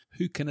parties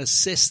who can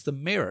assess the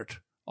merit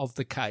of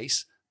the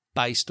case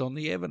based on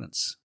the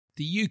evidence.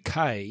 The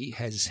UK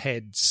has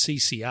had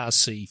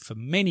CCRC for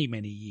many,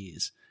 many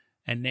years,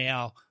 and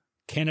now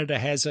Canada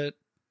has it,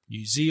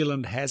 New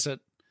Zealand has it,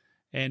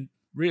 and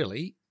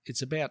really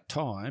it's about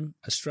time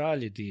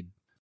Australia did.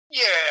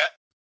 Yeah,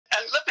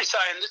 and let me say,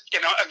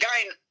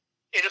 again,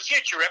 in a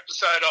future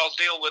episode I'll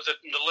deal with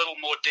it in a little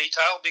more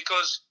detail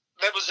because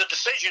there was a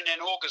decision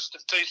in August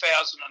of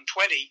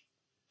 2020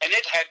 and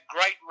it had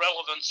great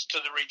relevance to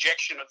the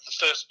rejection of the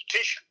first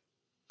petition.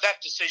 That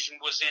decision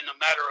was in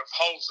a matter of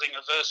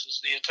Holzinger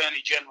versus the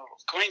Attorney-General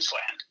of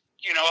Queensland.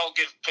 I'll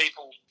give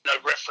people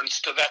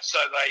reference to that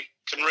so they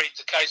can read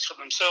the case for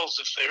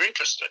themselves if they're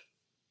interested.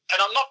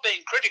 And I'm not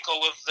being critical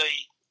of the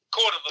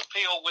Court of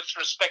Appeal with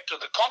respect to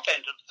the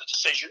content of the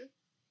decision.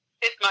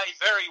 It may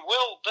very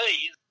well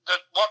be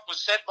that what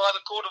was said by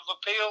the Court of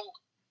Appeal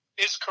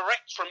is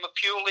correct from a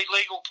purely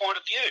legal point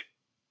of view.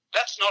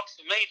 That's not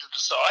for me to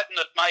decide,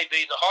 and it may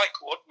be the High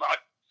Court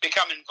might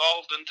become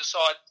involved and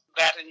decide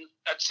that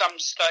at some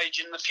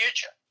stage in the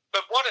future.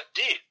 But what it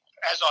did,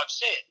 as I've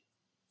said,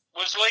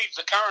 was leave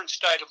the current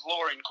state of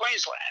law in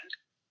Queensland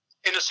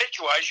in a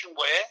situation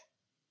where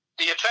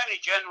the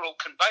Attorney-General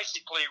can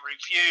basically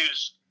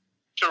refuse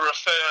to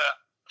refer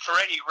for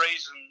any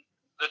reason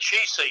that she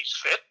sees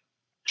fit.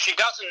 She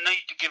doesn't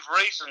need to give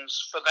reasons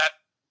for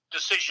that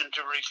decision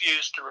to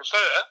refuse to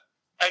refer,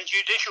 and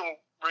judicial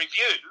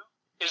review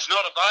is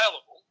not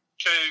available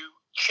to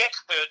check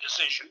her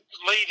decision,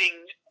 leaving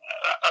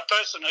a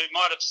person who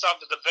might have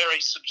suffered a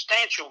very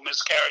substantial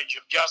miscarriage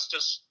of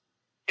justice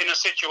in a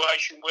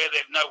situation where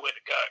they've nowhere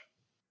to go.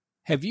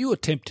 Have you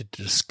attempted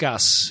to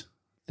discuss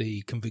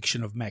the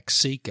conviction of Max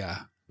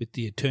Seeker with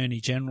the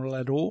Attorney-General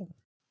at all?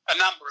 A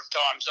number of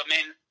times.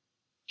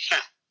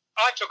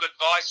 I took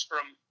advice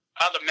from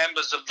other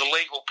members of the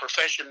legal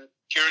profession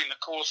during the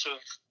course of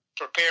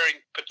preparing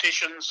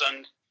petitions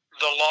and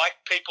the like,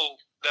 people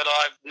that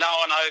I've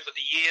known over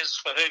the years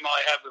for whom I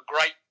have a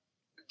great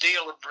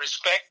deal of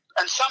respect.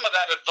 And some of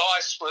that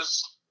advice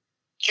was,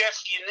 Jeff,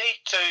 you need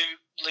to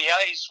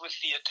liaise with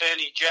the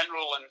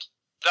Attorney-General and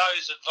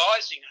those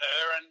advising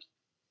her and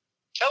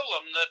tell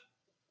them that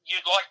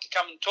you'd like to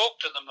come and talk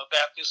to them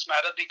about this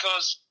matter,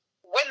 because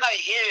when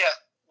they hear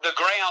the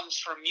grounds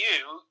from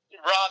you,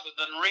 rather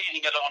than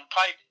reading it on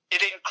paper,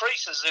 it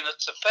increases in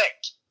its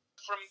effect.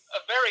 From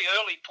a very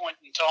early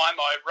point in time,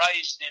 I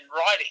raised in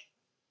writing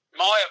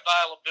my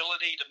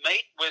availability to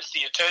meet with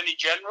the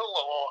Attorney-General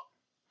or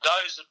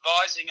those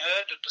advising her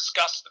to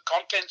discuss the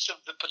contents of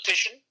the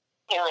petition,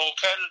 or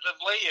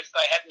alternatively, if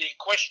they had any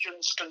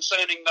questions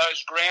concerning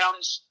those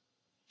grounds,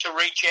 to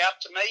reach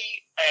out to me,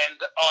 and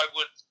I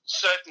would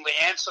certainly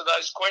answer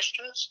those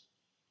questions.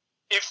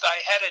 If they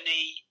had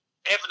any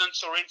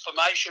evidence or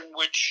information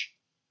which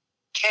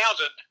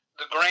countered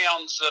the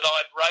grounds that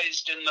I'd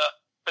raised in the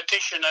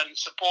petition and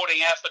supporting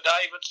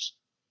affidavits,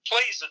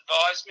 please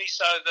advise me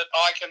so that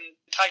I can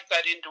take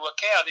that into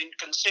account in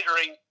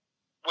considering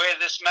where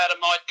this matter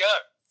might go.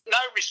 No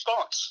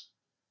response.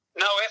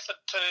 No effort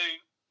to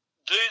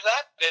do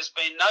that. There's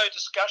been no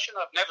discussion.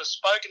 I've never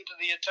spoken to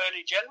the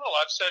Attorney-General.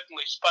 I've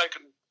certainly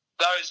spoken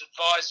those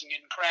advising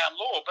in Crown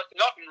law, but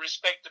not in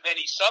respect of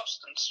any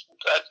substance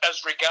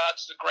as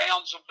regards the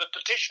grounds of the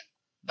petition.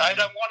 They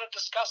don't want to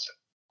discuss it.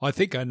 I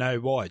think I know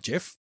why,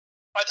 Jeff.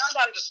 I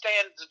don't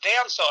understand the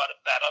downside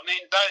of that. I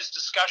mean, those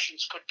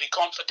discussions could be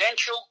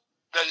confidential.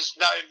 There's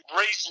no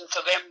reason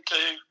for them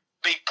to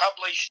be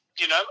published,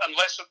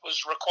 unless it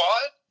was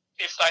required.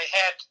 If they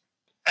had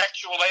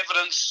actual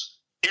evidence,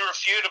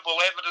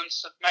 irrefutable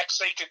evidence that Max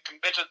Seeker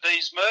committed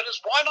these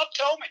murders, why not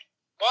tell me?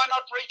 Why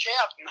not reach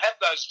out and have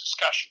those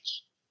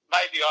discussions?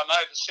 maybe I'm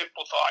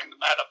oversimplifying the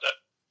matter, but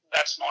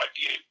that's my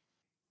view.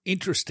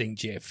 Interesting,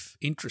 Jeff.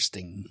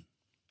 Interesting.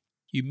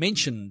 You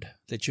mentioned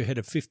that you had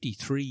a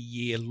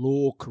 53-year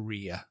law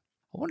career.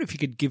 I wonder if you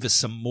could give us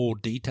some more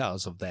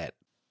details of that.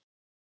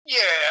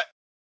 Yeah.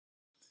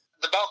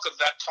 The bulk of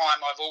that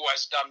time I've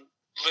always done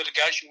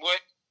litigation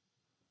work.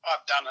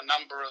 I've done a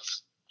number of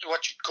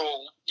what you'd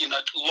call,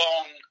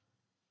 long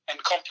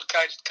and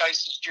complicated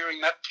cases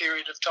during that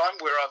period of time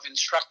where I've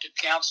instructed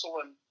counsel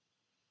and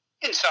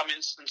in some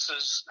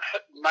instances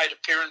made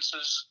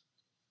appearances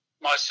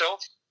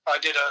myself. I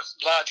did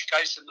a large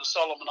case in the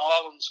Solomon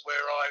Islands where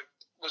I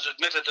was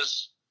admitted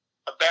as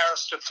a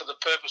barrister for the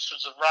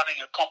purposes of running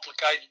a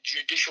complicated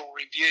judicial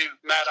review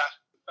matter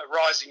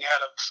arising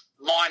out of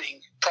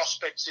mining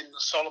prospects in the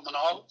Solomon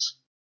Islands.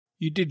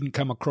 You didn't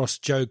come across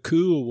Joe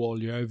Cool while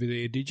you're over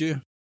there, did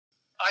you?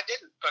 I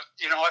didn't, but,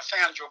 I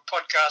found your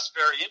podcast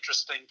very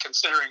interesting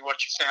considering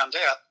what you found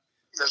out.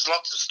 There's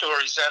lots of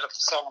stories out of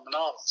the Solomon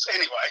Islands.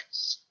 Anyway,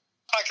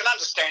 I can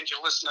understand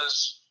your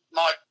listeners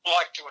might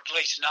like to at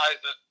least know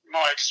that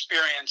my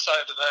experience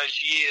over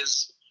those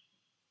years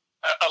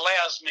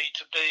allows me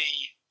to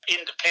be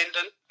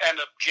independent and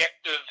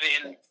objective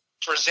in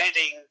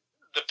presenting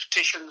the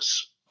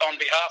petitions on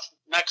behalf of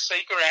Max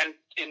Seeker and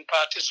in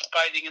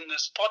participating in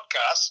this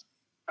podcast.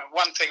 And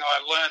one thing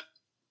I learnt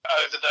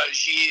over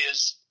those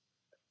years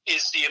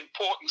is the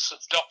importance of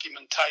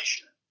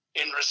documentation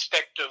in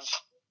respect of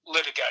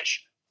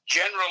litigation.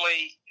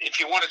 Generally, if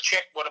you want to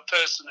check what a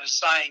person is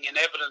saying in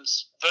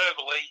evidence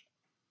verbally,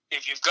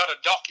 if you've got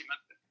a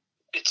document,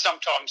 it's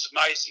sometimes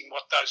amazing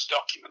what those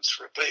documents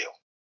reveal.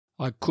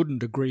 I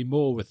couldn't agree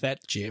more with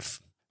that,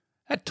 Jeff.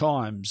 At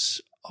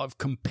times, I've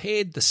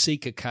compared the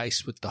Seeker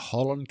case with the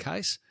Holland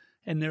case,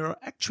 and there are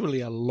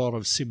actually a lot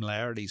of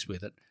similarities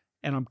with it.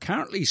 And I'm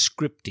currently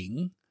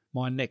scripting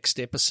my next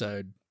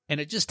episode,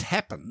 and it just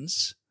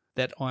happens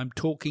that I'm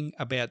talking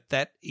about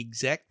that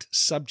exact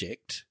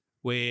subject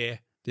where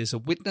there's a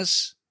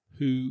witness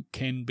who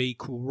can be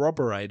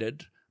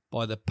corroborated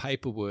by the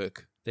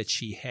paperwork that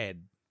she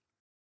had.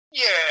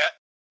 Yeah,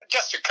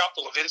 just a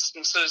couple of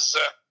instances.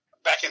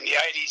 Back in the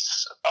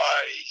 80s,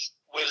 I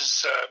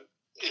was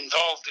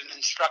involved in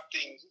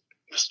instructing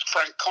Mr.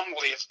 Frank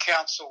Connolly of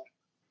counsel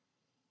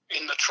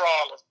in the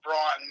trial of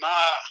Brian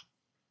Maher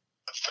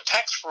for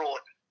tax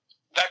fraud.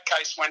 That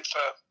case went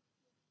for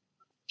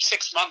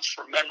 6 months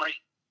from memory.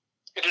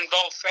 It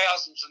involved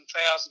thousands and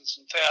thousands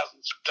and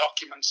thousands of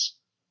documents.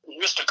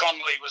 Mr.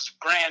 Connolly was a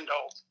grand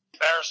old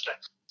barrister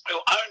who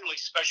only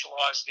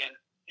specialised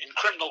in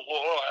criminal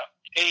law.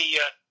 He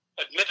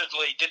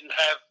admittedly didn't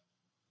have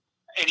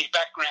any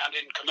background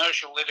in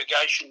commercial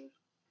litigation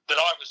that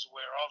I was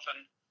aware of,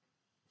 and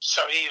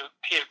so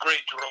he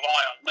agreed to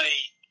rely on me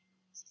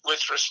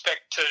with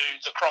respect to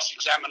the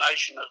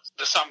cross-examination of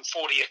the some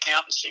 40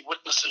 accountancy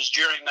witnesses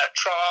during that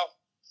trial,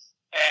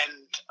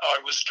 and I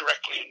was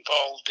directly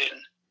involved in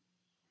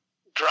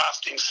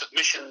drafting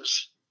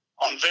submissions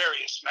on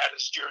various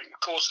matters during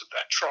the course of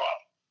that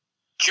trial.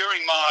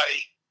 During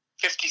my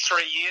 53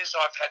 years,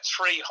 I've had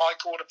 3 High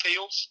Court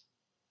appeals,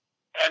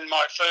 and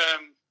my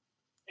firm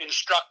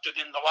instructed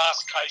in the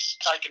last case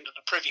taken to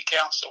the Privy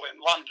Council in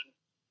London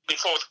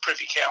before the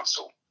Privy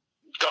Council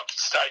got to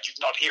the stage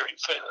of not hearing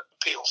further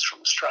appeals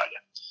from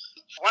Australia.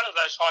 One of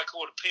those High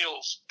Court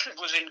appeals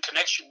was in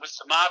connection with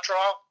the Maher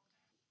trial.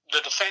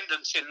 The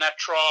defendants in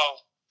that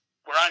trial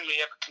were only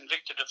ever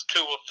convicted of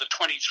 2 of the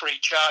 23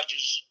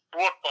 charges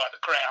brought by the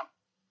Crown,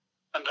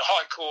 and the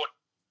High Court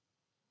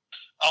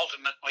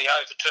ultimately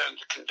overturned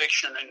the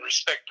conviction in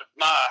respect of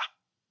Maher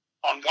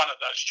on one of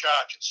those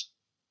charges.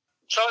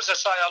 So, as I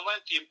say, I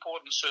learnt the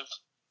importance of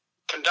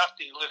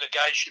conducting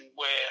litigation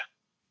where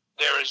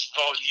there is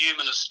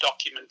voluminous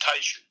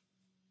documentation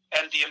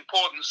and the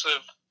importance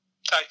of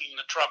taking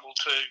the trouble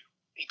to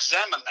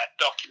examine that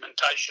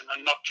documentation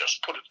and not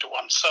just put it to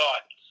one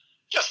side.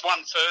 Just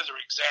one further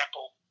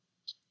example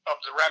of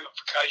the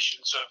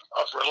ramifications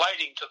of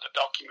relating to the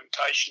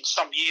documentation.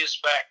 Some years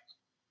back,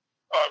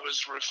 I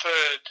was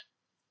referred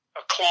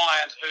a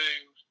client who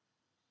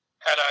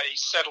had a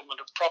settlement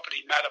of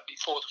property matter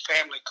before the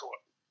family court.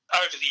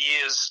 Over the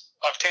years,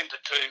 I've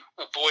tended to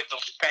avoid the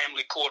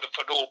family court if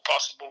at all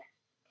possible,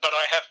 but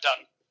I have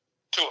done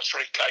 2 or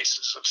 3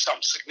 cases of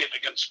some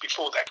significance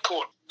before that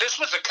court.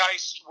 This was a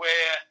case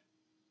where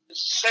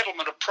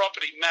settlement of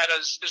property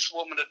matters, this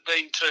woman had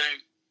been to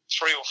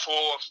 3 or 4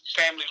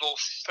 family law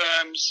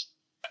firms,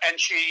 and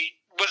she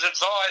was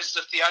advised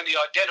that the only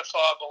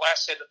identifiable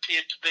asset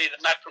appeared to be the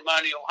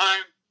matrimonial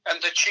home,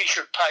 and that she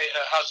should pay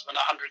her husband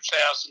 $100,000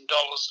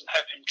 and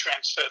have him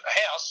transfer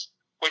the house,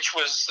 which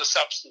was the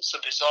substance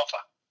of his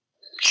offer.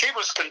 She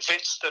was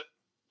convinced that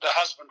the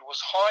husband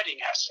was hiding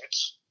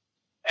assets,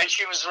 and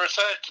she was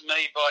referred to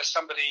me by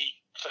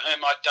somebody for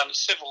whom I'd done a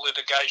civil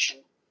litigation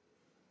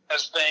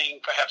as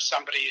being perhaps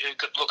somebody who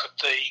could look at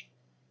the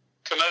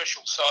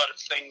commercial side of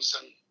things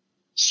and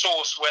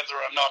source whether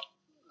or not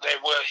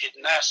there were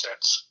hidden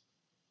assets.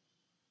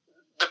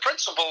 The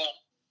principal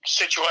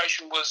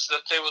situation was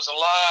that there was a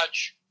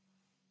large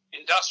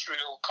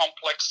industrial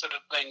complex that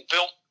had been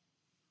built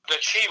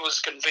that she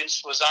was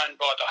convinced was owned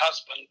by the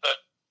husband, but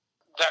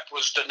that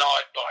was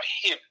denied by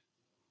him.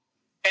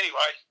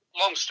 Anyway,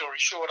 long story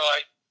short,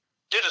 I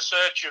did a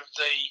search of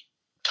the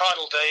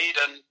title deed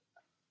and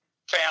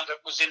found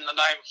it was in the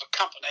name of the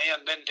company,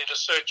 and then did a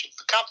search of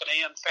the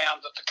company and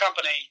found that the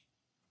company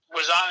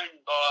was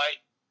owned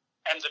by,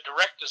 and the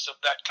directors of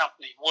that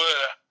company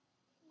were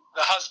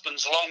the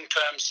husband's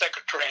long-term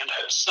secretary and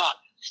her son.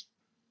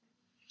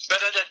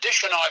 But in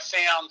addition, I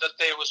found that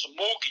there was a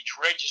mortgage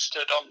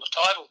registered on the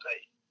title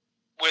deed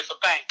with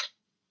a bank.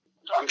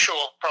 I'm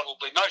sure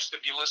probably most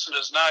of you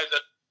listeners know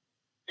that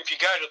if you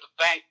go to the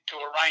bank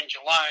to arrange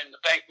a loan, the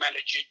bank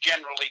manager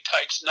generally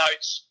takes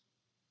notes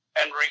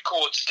and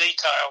records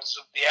details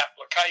of the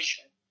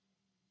application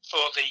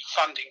for the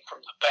funding from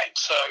the bank.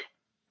 So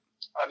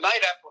I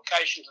made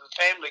application to the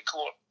family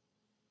court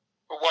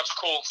for what's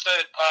called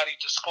third-party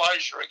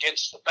disclosure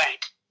against the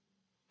bank,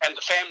 and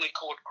the family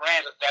court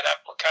granted that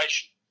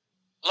application.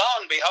 Lo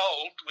and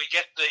behold, we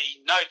get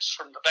the notes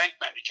from the bank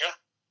manager.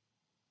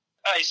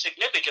 A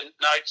significant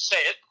note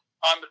said,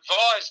 I'm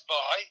advised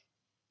by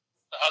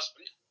the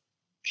husband,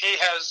 he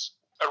has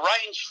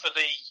arranged for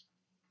the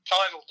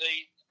title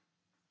deed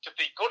to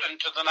be put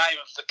into the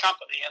name of the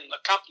company, and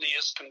the company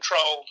is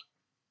controlled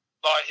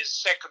by his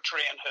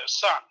secretary and her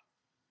son.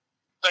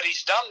 But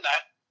he's done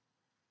that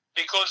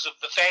because of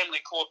the family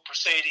court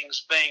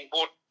proceedings being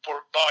brought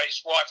by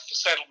his wife for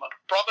settlement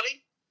of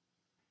property.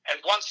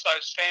 And once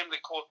those family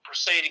court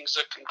proceedings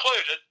are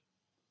concluded,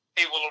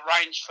 he will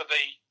arrange for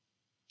the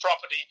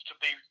property to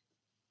be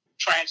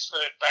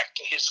transferred back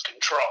to his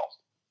control.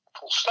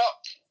 Full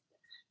stop.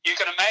 You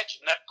can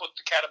imagine that put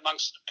the cat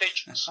amongst the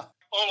pigeons.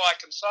 All I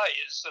can say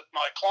is that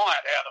my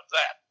client out of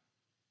that,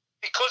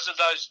 because of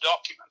those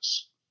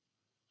documents,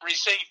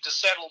 received a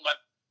settlement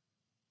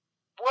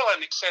well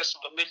in excess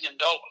of $1 million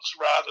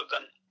rather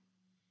than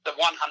the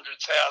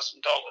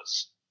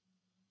 $100,000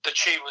 that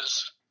she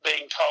was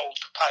being told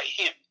to pay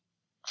him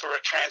for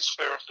a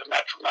transfer of the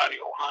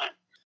matrimonial home.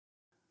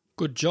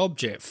 Good job,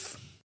 Jeff.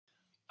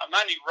 I'm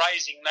only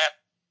raising that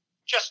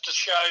just to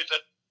show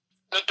that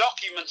the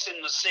documents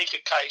in the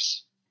Seeker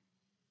case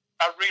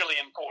are really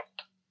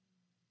important,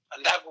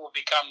 and that will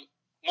become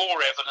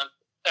more evident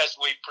as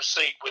we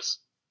proceed with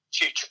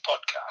future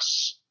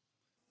podcasts.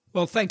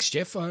 Well, thanks,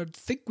 Jeff. I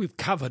think we've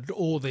covered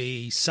all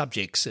the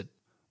subjects that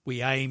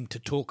we aim to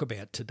talk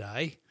about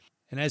today,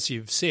 and as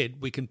you've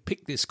said, we can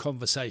pick this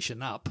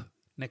conversation up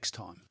next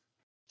time.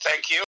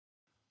 Thank you.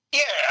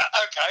 Yeah,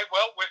 okay,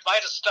 well, we've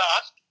made a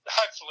start.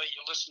 Hopefully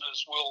your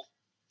listeners will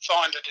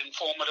find it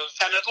informative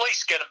and at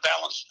least get a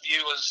balanced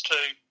view as to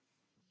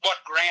what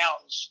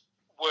grounds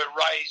were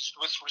raised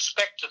with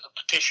respect to the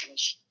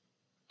petitions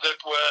that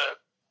were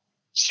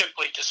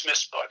simply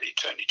dismissed by the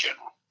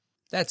Attorney-General.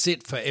 That's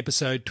it for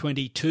episode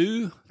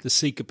 22, the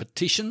Seeker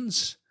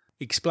Petitions,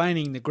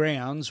 explaining the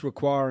grounds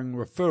requiring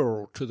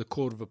referral to the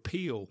Court of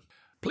Appeal.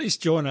 Please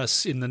join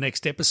us in the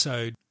next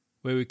episode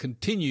where we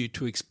continue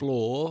to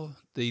explore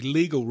the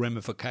legal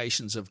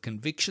ramifications of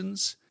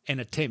convictions and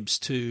attempts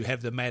to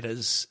have the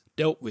matters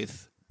dealt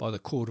with by the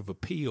Court of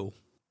Appeal.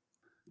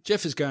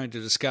 Jeff is going to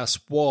discuss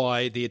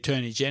why the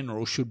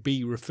Attorney-General should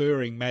be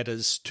referring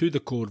matters to the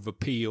Court of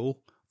Appeal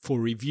for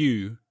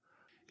review.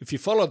 If you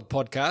follow the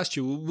podcast,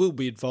 you will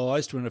be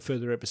advised when a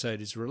further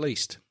episode is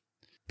released.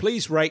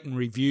 Please rate and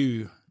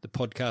review the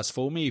podcast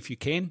for me if you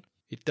can.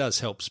 It does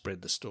help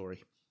spread the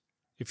story.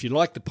 If you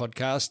like the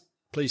podcast,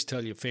 please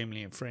tell your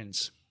family and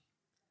friends.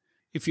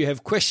 If you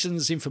have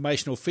questions,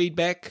 information or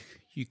feedback,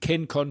 you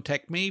can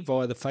contact me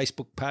via the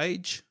Facebook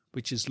page,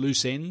 which is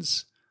Loose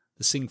Ends,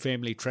 the Singh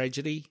Family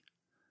Tragedy.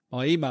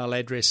 My email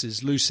address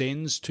is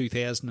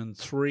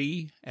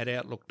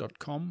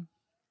looseends2003@outlook.com.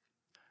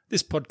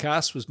 This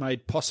podcast was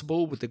made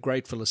possible with the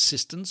grateful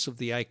assistance of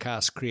the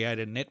Acast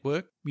Creator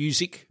Network,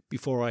 Music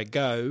Before I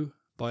Go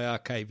by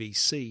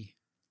RKVC.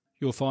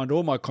 You'll find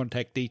all my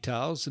contact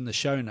details in the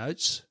show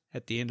notes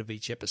at the end of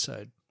each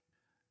episode.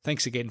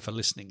 Thanks again for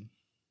listening.